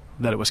thankful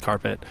that it was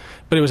carpet,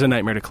 but it was a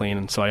nightmare to clean,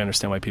 and so I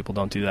understand why people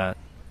don't do that.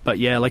 But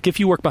yeah, like if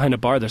you work behind a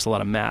bar, there's a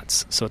lot of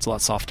mats, so it's a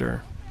lot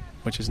softer,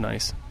 which is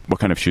nice. What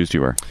kind of shoes do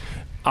you wear?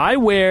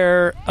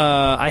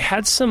 I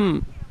had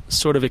some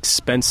sort of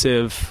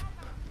expensive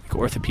like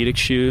orthopedic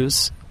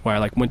shoes where I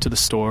like went to the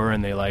store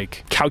and they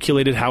like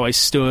calculated how I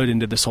stood and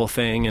did this whole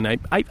thing, and I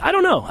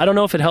don't know. I don't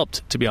know if it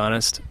helped, to be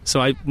honest.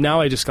 So I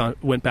just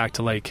went back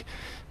to like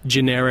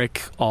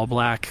generic all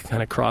black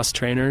kind of cross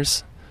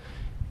trainers,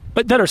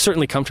 but that are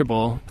certainly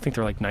comfortable. I think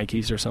they're like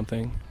Nikes or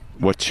something.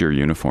 What's your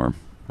uniform?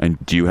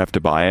 And do you have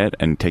to buy it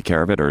and take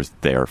care of it, or is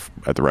it there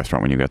at the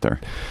restaurant when you get there?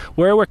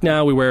 Where I work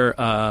now, we wear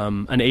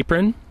an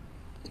apron,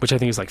 which I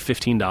think is like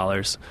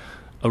 $15.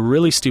 A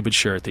really stupid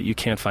shirt that you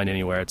can't find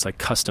anywhere. It's like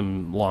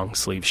custom long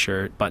sleeve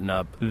shirt, button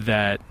up,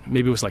 that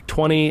maybe was like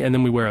 $20, and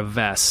then we wear a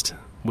vest,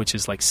 which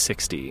is like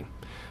 $60.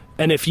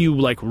 And if you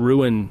like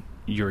ruin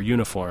your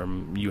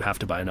uniform, you have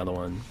to buy another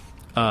one.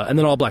 And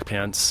then all black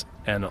pants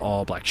and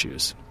all black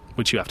shoes,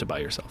 which you have to buy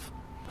yourself.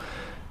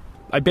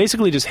 I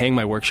basically just hang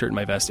my work shirt and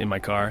my vest in my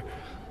car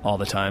all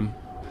the time.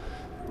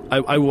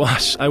 I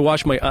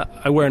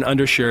wear an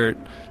undershirt,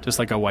 just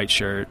like a white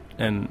shirt,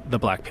 and the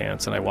black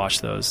pants, and I wash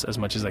those as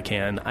much as I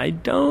can. I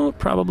don't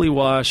probably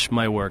wash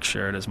my work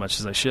shirt as much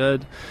as I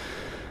should.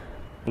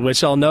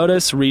 which I'll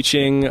notice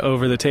reaching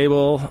over the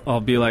table.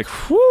 I'll be like,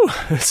 whew,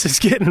 this is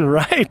getting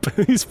ripe.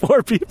 These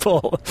poor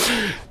people.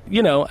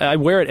 You know, I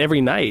wear it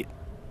every night,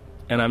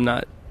 and I'm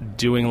not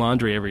doing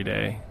laundry every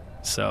day.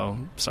 So,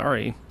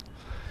 sorry.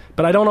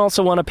 But I don't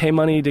also want to pay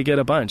money to get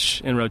a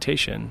bunch in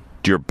rotation.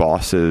 Do your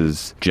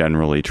bosses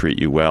generally treat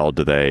you well?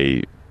 Do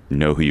they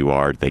know who you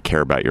are? Do they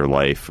care about your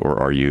life? Or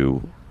are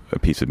you a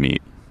piece of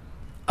meat?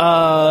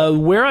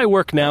 Where I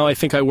work now, I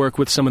think I work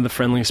with some of the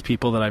friendliest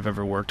people that I've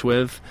ever worked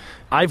with.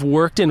 I've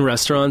worked in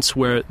restaurants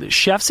where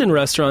chefs in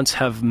restaurants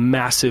have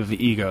massive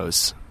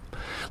egos.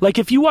 Like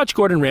if you watch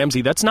Gordon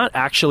Ramsay, that's not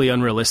actually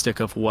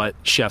unrealistic of what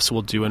chefs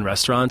will do in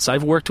restaurants.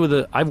 I've worked with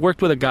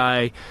a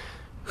guy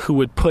who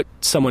would put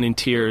someone in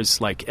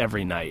tears like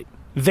every night.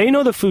 They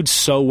know the food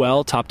so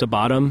well, top to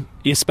bottom,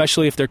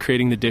 especially if they're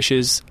creating the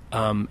dishes.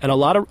 And a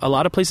lot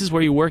of places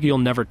where you work, you'll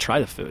never try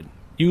the food.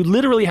 You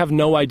literally have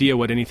no idea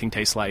what anything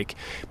tastes like,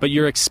 but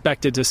you're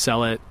expected to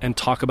sell it and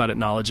talk about it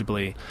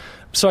knowledgeably.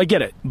 So I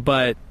get it,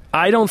 but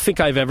I don't think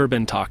I've ever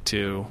been talked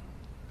to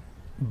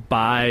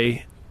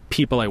by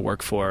people I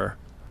work for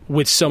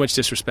with so much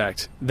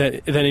disrespect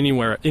than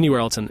anywhere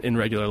else in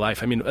regular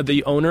life. I mean,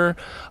 the owner,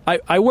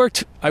 I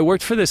worked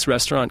for this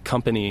restaurant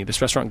company,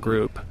 this restaurant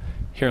group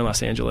here in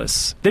Los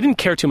Angeles. They didn't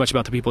care too much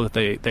about the people that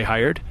they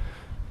hired,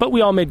 but we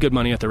all made good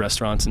money at the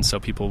restaurants, and so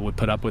people would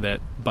put up with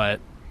it.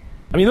 But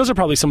I mean, those are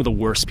probably some of the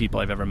worst people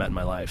I've ever met in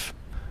my life.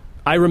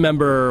 I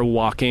remember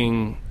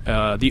walking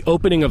the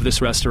opening of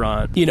this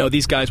restaurant. You know,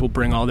 these guys will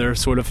bring all their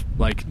sort of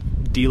like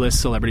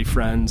D-list celebrity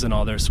friends and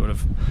all their sort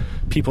of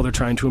people they're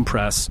trying to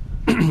impress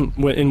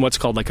in what's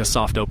called like a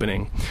soft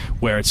opening,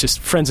 where it's just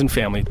friends and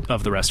family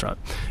of the restaurant.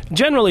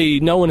 Generally,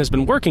 no one has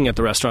been working at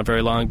the restaurant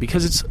very long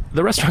because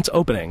the restaurant's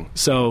opening.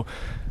 So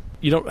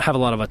you don't have a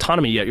lot of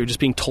autonomy yet. You're just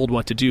being told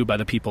what to do by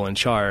the people in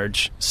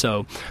charge.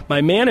 So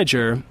my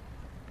manager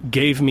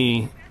gave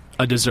me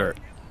a dessert.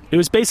 It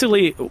was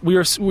basically, we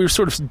were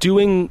sort of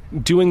doing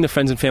the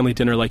friends and family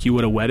dinner like you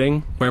would a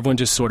wedding, where everyone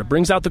just sort of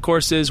brings out the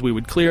courses, we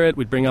would clear it,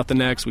 we'd bring out the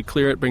next, we'd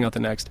clear it, bring out the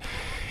next.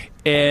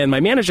 And my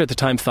manager at the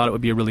time thought it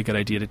would be a really good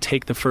idea to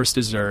take the first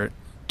dessert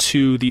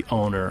to the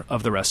owner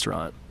of the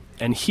restaurant.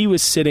 And he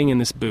was sitting in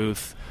this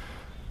booth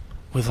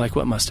with like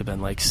what must have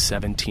been like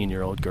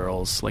 17-year-old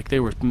girls. Like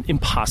they were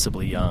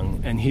impossibly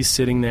young. And he's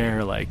sitting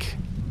there like,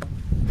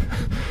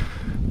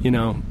 you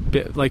know,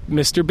 like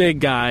Mr. Big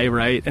Guy,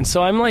 right? And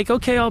so I'm like,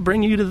 okay, I'll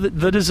bring you to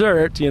the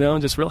dessert, you know,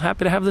 just real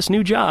happy to have this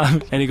new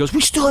job. And he goes,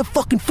 we still have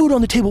fucking food on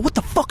the table. What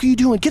the fuck are you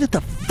doing? Get it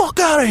the fuck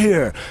out of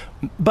here.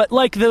 But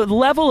like the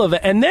level of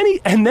it, and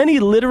then he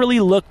literally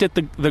looked at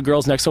the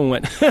girls next to him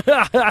and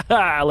went,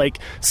 like,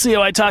 see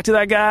how I talked to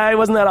that guy?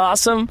 Wasn't that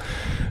awesome?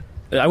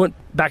 I went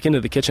back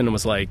into the kitchen and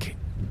was like,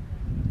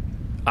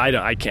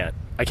 I can't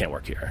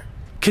work here.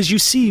 Because you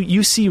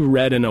see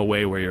red in a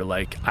way where you're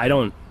like, I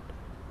don't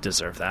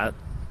deserve that.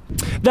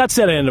 That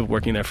said, I ended up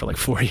working there for like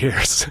 4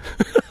 years.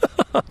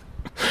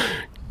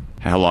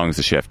 How long is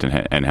the shift,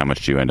 and how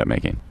much do you end up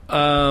making?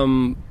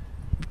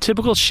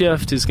 Typical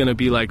shift is going to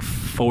be like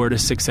 4 to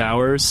 6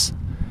 hours.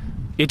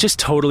 It just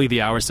totally,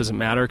 the hours doesn't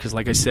matter because,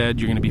 like I said,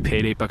 you're going to be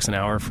paid $8 an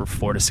hour for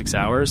 4 to 6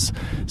 hours.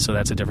 So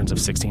that's a difference of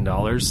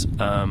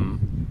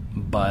 $16.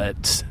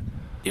 But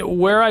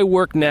where I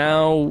work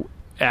now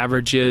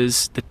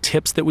averages, the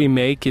tips that we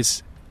make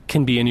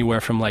can be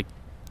anywhere from like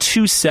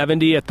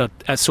 $270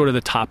 at sort of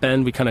the top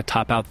end. We kind of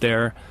top out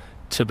there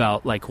to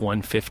about like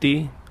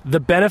 $150. The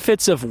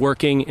benefits of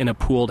working in a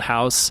pooled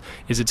house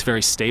is it's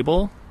very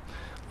stable.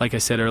 Like I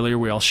said earlier,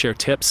 we all share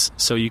tips,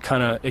 so it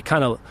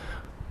kind of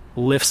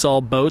lifts all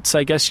boats,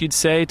 I guess you'd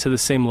say, to the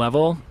same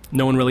level.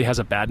 No one really has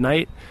a bad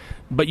night,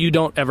 but you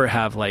don't ever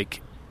have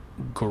like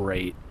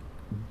great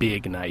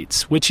big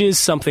nights, which is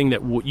something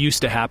that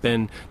used to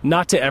happen,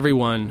 not to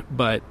everyone,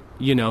 but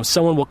you know,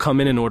 someone will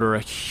come in and order a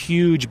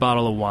huge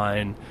bottle of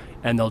wine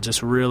and they'll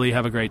just really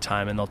have a great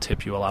time and they'll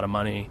tip you a lot of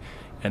money,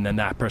 and then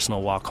that person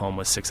will walk home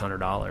with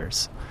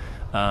 $600.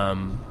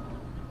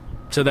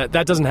 So that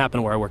doesn't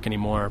happen where I work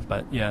anymore,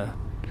 but yeah.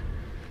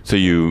 So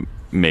you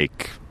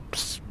make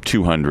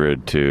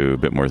 $200 to a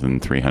bit more than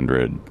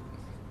 $300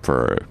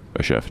 for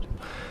a shift?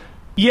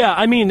 Yeah,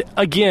 I mean,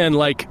 again,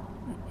 like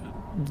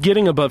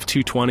getting above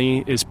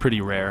 $220 is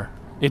pretty rare.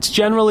 It's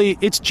generally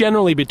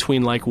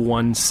between like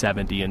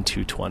 $170 and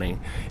 $220,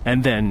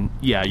 and then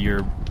yeah,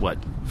 you're what,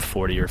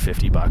 $40 or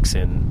 $50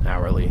 in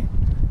hourly.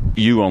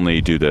 You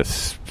only do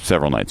this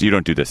several nights. You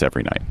don't do this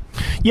every night.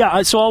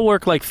 Yeah, so I'll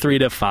work like 3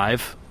 to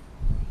 5.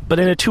 But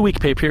in a 2-week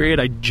pay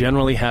period, I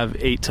generally have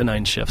 8 to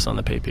 9 shifts on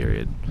the pay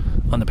period,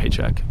 on the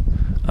paycheck.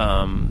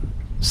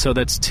 So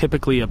that's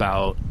typically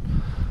about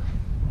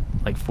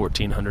like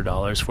 $1,400,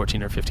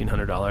 $1,400 or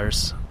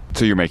 $1,500.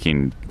 So you're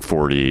making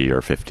 40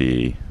 or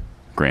 50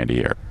 grand a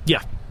year.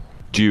 Yeah.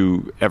 Do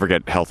you ever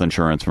get health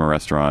insurance from a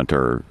restaurant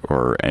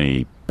or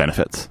any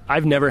benefits?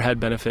 I've never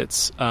had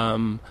benefits.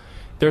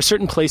 There are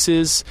certain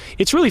places.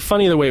 It's really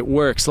funny the way it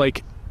works.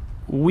 Like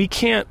we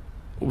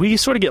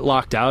sort of get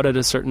locked out at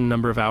a certain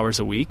number of hours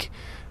a week.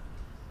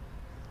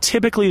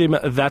 typically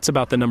that's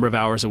about the number of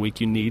hours a week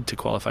you need to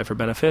qualify for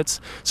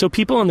benefits. So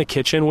people in the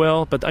kitchen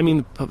will, but I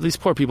mean, these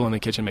poor people in the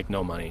kitchen make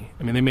no money.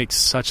 I mean, they make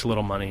such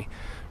little money.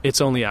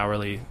 It's only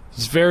hourly.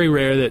 It's very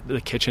rare that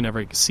the kitchen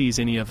ever sees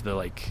any of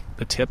the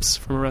tips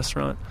from a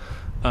restaurant.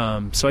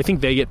 So I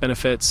think they get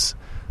benefits.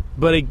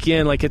 But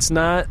again, it's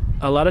not,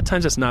 a lot of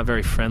times it's not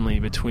very friendly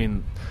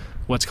between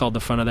what's called the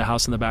front of the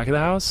house and the back of the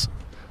house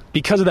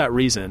because of that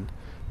reason.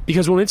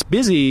 Because when it's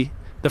busy,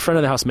 the front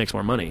of the house makes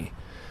more money.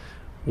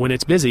 When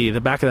it's busy,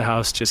 the back of the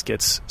house just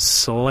gets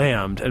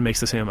slammed and makes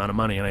the same amount of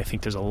money. And I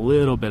think there's a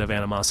little bit of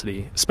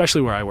animosity,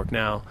 especially where I work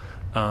now.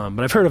 But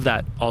I've heard of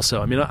that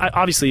also. I mean,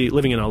 obviously,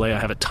 living in LA, I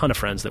have a ton of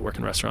friends that work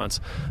in restaurants.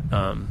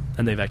 And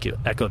they've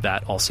echoed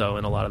that also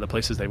in a lot of the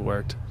places they've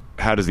worked.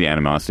 How does the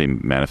animosity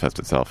manifest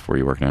itself where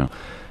you work now?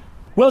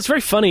 Well, it's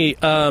very funny.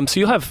 So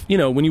you'll have,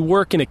 when you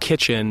work in a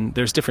kitchen,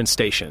 there's different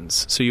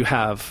stations. So you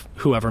have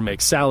whoever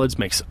makes salads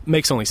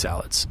makes only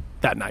salads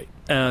that night.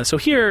 So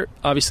here,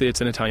 obviously,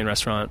 it's an Italian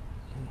restaurant.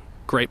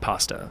 Great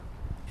pasta.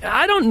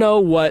 I don't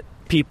know what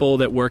people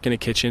that work in a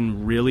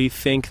kitchen really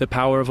think the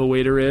power of a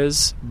waiter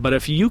is, but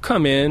if you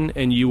come in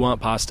and you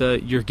want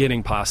pasta, you're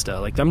getting pasta.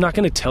 I'm not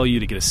going to tell you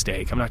to get a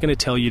steak. I'm not going to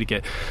tell you to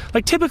get...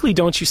 typically,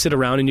 don't you sit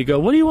around and you go,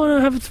 what do you want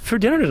to have for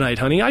dinner tonight,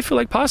 honey? I feel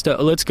like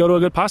pasta. Let's go to a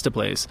good pasta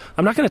place.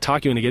 I'm not going to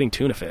talk you into getting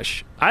tuna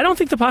fish. I don't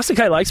think the pasta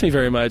guy likes me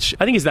very much.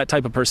 I think he's that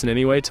type of person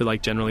anyway to,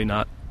 generally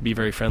not be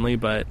very friendly,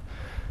 but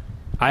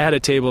I had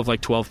a table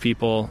of, 12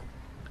 people.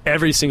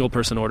 Every single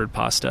person ordered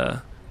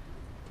pasta.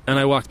 And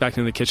I walked back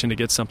into the kitchen to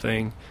get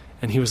something,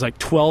 and he was like,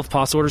 12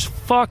 pasta orders?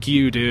 Fuck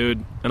you,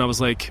 dude. And I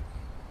was like,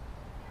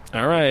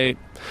 all right.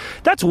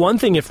 That's one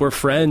thing if we're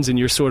friends and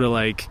you're sort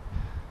of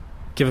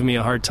giving me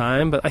a hard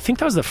time, but I think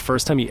that was the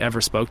first time he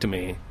ever spoke to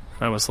me.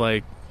 I was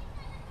like,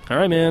 all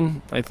right,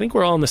 man, I think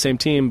we're all on the same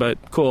team, but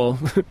cool.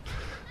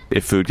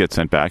 If food gets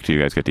sent back, do you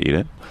guys get to eat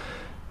it?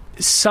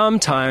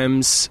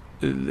 Sometimes.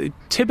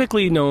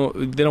 Typically, no,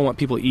 they don't want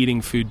people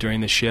eating food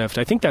during the shift.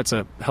 I think that's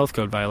a health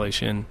code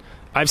violation.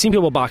 I've seen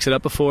people box it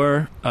up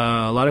before.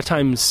 A lot of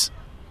times,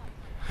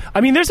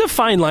 I mean, there's a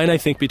fine line, I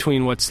think,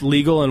 between what's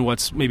legal and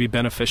what's maybe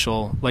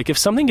beneficial. If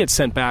something gets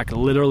sent back,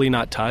 literally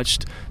not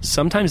touched,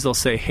 sometimes they'll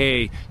say,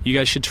 hey, you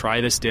guys should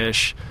try this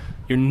dish.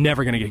 You're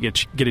never going to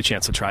get a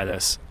chance to try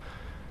this.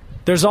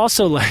 There's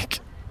also,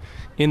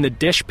 in the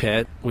dish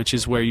pit, which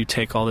is where you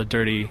take all the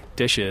dirty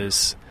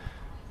dishes,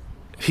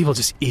 people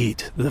just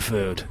eat the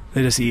food.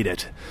 They just eat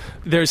it.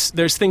 There's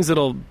things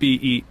that'll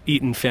be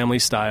eaten family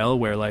style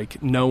where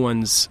no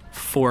one's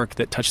fork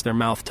that touched their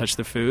mouth touched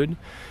the food,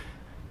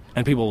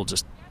 and people will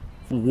just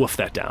woof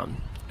that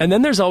down. And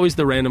then there's always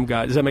the random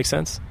guy. Does that make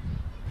sense?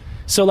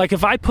 So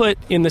if I put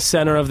in the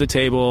center of the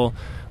table,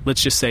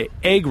 let's just say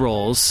egg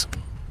rolls,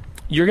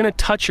 you're going to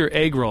touch your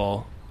egg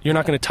roll. You're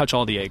not going to touch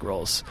all the egg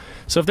rolls.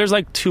 So if there's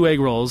 2 egg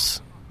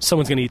rolls,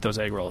 someone's going to eat those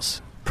egg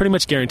rolls. Pretty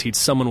much guaranteed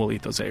someone will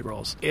eat those egg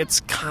rolls.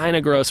 It's kind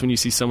of gross when you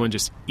see someone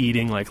just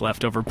eating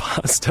leftover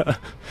pasta.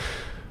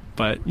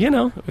 But,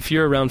 if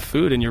you're around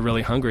food and you're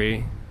really hungry,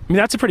 I mean,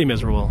 that's a pretty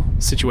miserable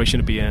situation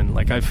to be in.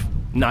 I've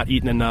not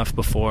eaten enough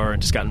before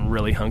and just gotten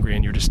really hungry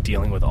and you're just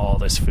dealing with all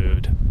this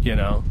food,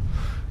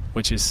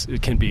 which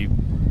it can be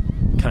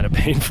kind of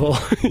painful,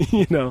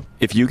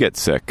 If you get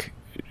sick,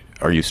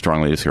 are you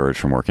strongly discouraged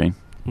from working?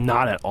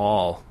 Not at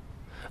all.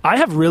 I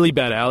have really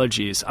bad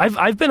allergies.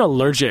 I've been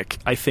allergic,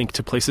 I think,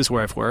 to places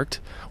where I've worked,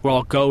 where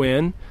I'll go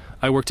in.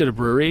 I worked at a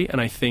brewery,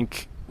 and I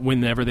think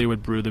whenever they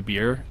would brew the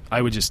beer,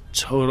 I would just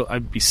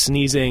I'd be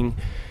sneezing.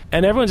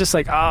 And everyone's just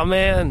like, oh,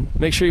 man,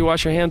 make sure you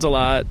wash your hands a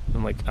lot.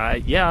 I'm like,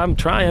 yeah, I'm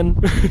trying,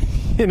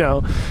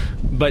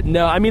 But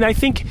no, I mean, I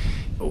think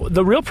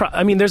the real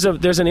there's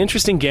an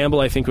interesting gamble,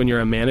 I think, when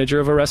you're a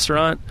manager of a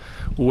restaurant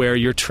where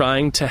you're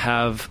trying to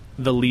have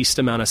the least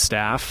amount of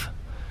staff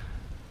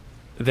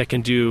that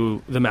can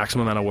do the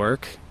maximum amount of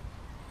work.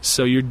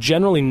 So you're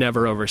generally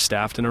never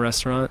overstaffed in a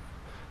restaurant.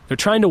 They're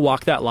trying to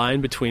walk that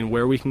line between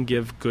where we can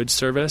give good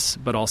service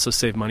but also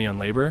save money on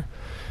labor.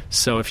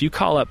 So if you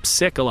call up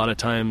sick, a lot of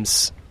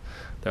times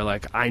they're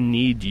like, I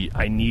need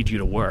you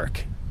to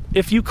work.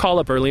 If you call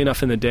up early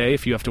enough in the day,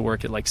 if you have to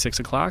work at 6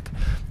 o'clock,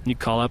 you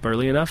call up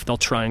early enough, they'll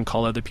try and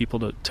call other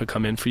people to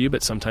come in for you,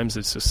 but sometimes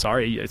it's just,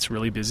 sorry, it's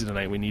really busy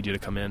tonight, we need you to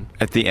come in.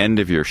 At the end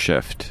of your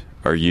shift,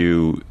 are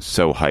you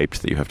so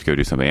hyped that you have to go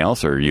do something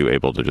else, or are you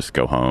able to just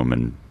go home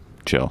and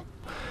chill?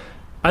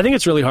 I think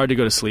it's really hard to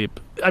go to sleep.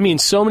 I mean,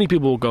 so many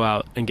people will go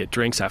out and get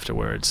drinks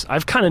afterwards.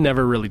 I've kind of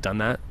never really done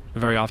that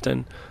very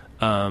often.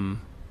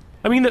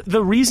 I mean,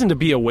 the reason to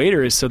be a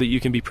waiter is so that you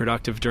can be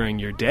productive during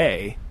your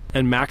day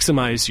and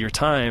maximize your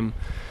time,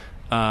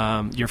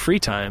 your free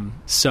time.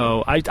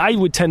 So I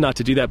would tend not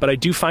to do that, but I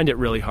do find it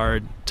really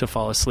hard to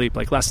fall asleep.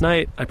 Last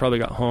night, I probably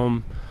got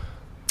home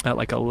at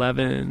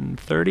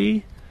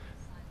 11:30.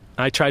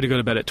 I tried to go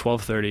to bed at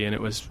 12:30, and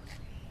it was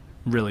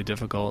really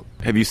difficult.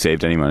 Have you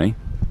saved any money?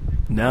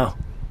 No,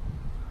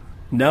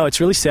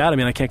 it's really sad. I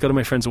mean, I can't go to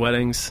my friends'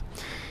 weddings.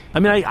 I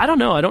mean, I don't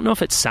know. I don't know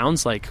if it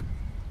sounds like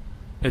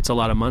it's a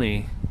lot of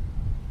money.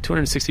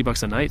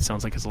 $260 a night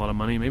sounds like it's a lot of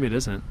money. Maybe it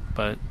isn't,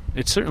 but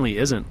it certainly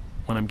isn't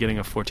when I'm getting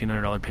a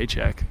 $1,400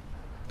 paycheck.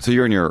 So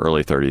you're in your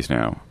early 30s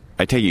now.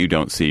 I take it you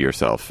don't see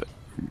yourself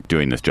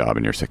doing this job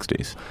in your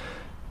 60s.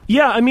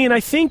 Yeah, I mean, I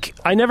think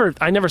I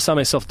never saw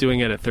myself doing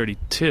it at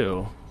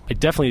 32. I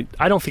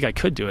don't think I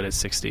could do it at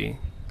 60.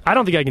 I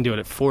don't think I can do it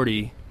at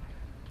 40.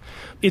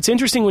 It's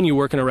interesting when you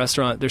work in a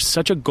restaurant, there's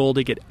such a goal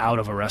to get out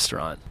of a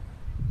restaurant.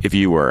 If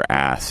you were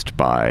asked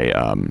by,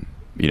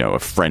 a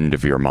friend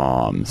of your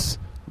mom's,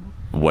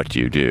 what do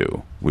you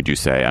do? Would you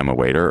say I'm a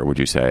waiter, or would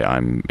you say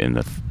I'm in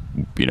the,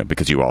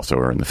 because you also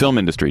are in the film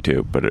industry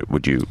too, but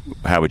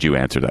how would you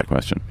answer that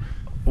question?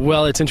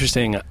 Well, it's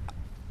interesting.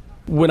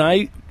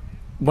 I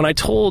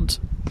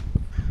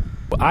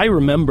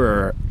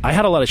remember I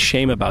had a lot of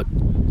shame about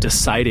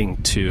deciding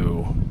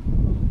to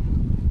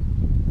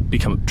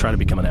try to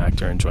become an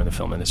actor and join the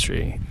film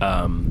industry.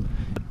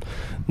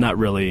 Not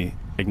really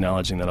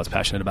acknowledging that I was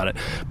passionate about it.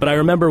 But I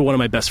remember one of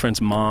my best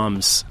friend's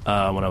moms,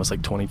 when I was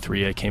like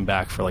 23, I came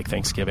back for like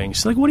Thanksgiving.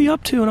 She's like, "What are you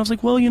up to?" And I was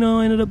like, "Well,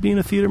 I ended up being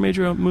a theater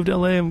major. I moved to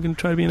LA. I'm going to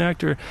try to be an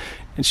actor."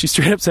 And she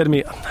straight up said to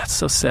me, "Oh, that's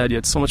so sad. You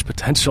had so much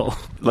potential."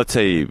 Let's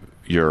say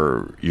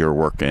your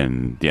work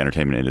in the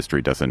entertainment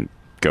industry doesn't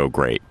go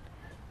great.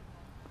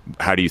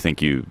 How do you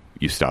think you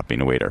stop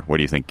being a waiter? What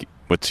do you think?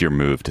 What's your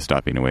move to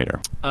stop being a waiter?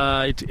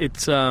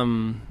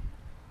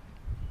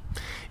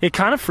 It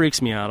kind of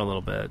freaks me out a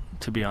little bit,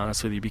 to be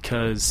honest with you,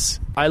 because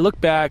I look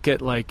back at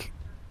like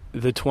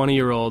the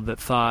 20-year-old that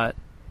thought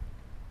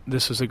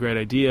this was a great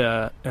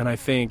idea, and I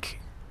think,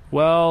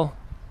 well,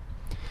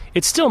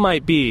 it still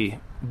might be,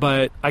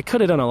 but I could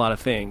have done a lot of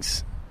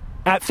things.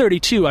 At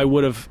 32, I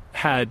would have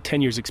had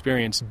 10 years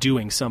experience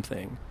doing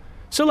something.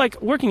 So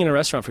like working in a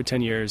restaurant for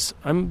 10 years,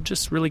 I'm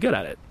just really good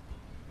at it.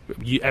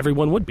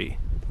 Everyone would be,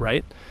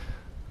 right?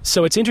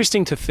 So it's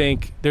interesting to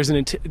think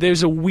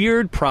there's a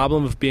weird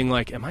problem of being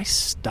like, am I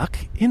stuck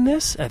in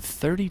this at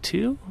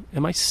 32?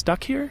 Am I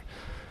stuck here?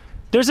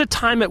 There's a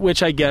time at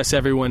which I guess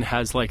everyone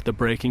has like the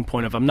breaking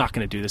point of I'm not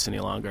going to do this any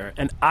longer.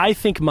 And I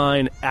think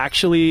mine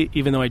actually,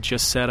 even though I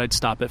just said I'd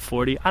stop at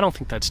 40, I don't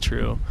think that's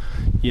true,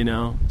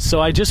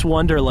 So I just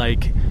wonder,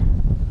 like,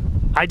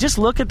 I just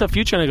look at the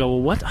future and I go,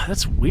 well, what?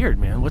 That's weird,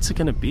 man. What's it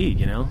going to be,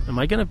 I'm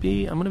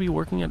going to be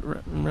working at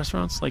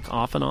restaurants like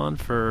off and on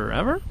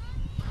forever?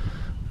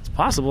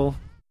 Possible.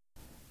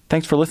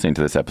 Thanks for listening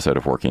to this episode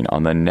of Working.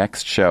 On the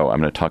next show, I'm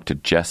going to talk to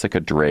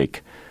Jessica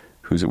Drake,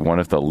 who's one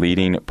of the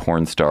leading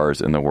porn stars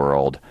in the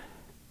world,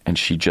 and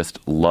she just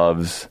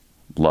loves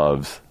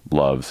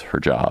her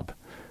job.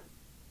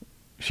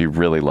 She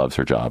really loves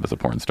her job as a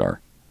porn star.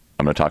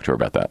 I'm going to talk to her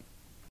about that.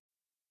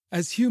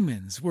 As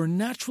humans, we're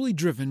naturally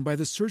driven by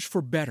the search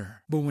for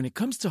better. But when it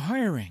comes to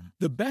hiring,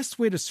 the best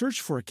way to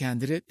search for a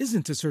candidate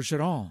isn't to search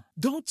at all.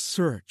 Don't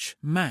search,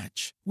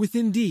 match with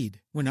Indeed.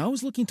 When I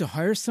was looking to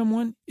hire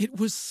someone, it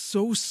was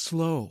so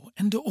slow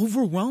and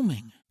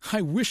overwhelming.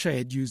 I wish I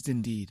had used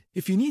Indeed.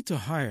 If you need to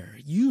hire,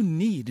 you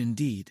need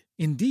Indeed.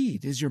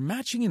 Indeed is your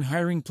matching and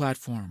hiring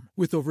platform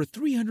with over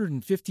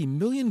 350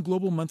 million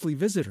global monthly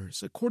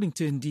visitors, according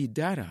to Indeed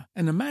data,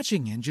 and a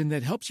matching engine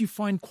that helps you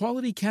find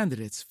quality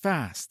candidates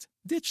fast.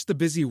 Ditch the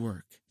busy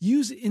work.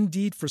 Use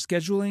Indeed for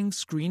scheduling,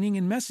 screening,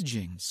 and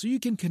messaging so you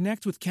can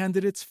connect with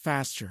candidates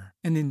faster.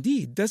 And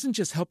Indeed doesn't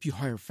just help you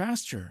hire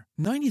faster.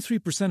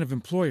 93% of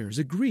employers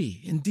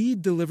agree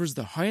Indeed delivers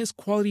the highest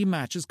quality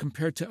matches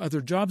compared to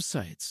other job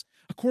sites,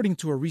 according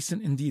to a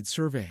recent Indeed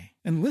survey.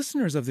 And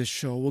listeners of this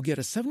show will get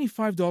a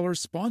 $75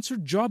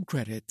 sponsored job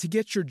credit to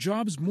get your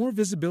jobs more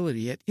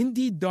visibility at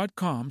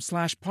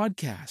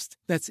Indeed.com/podcast.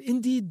 That's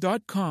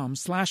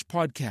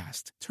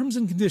Indeed.com/podcast. Terms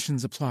and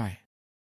conditions apply.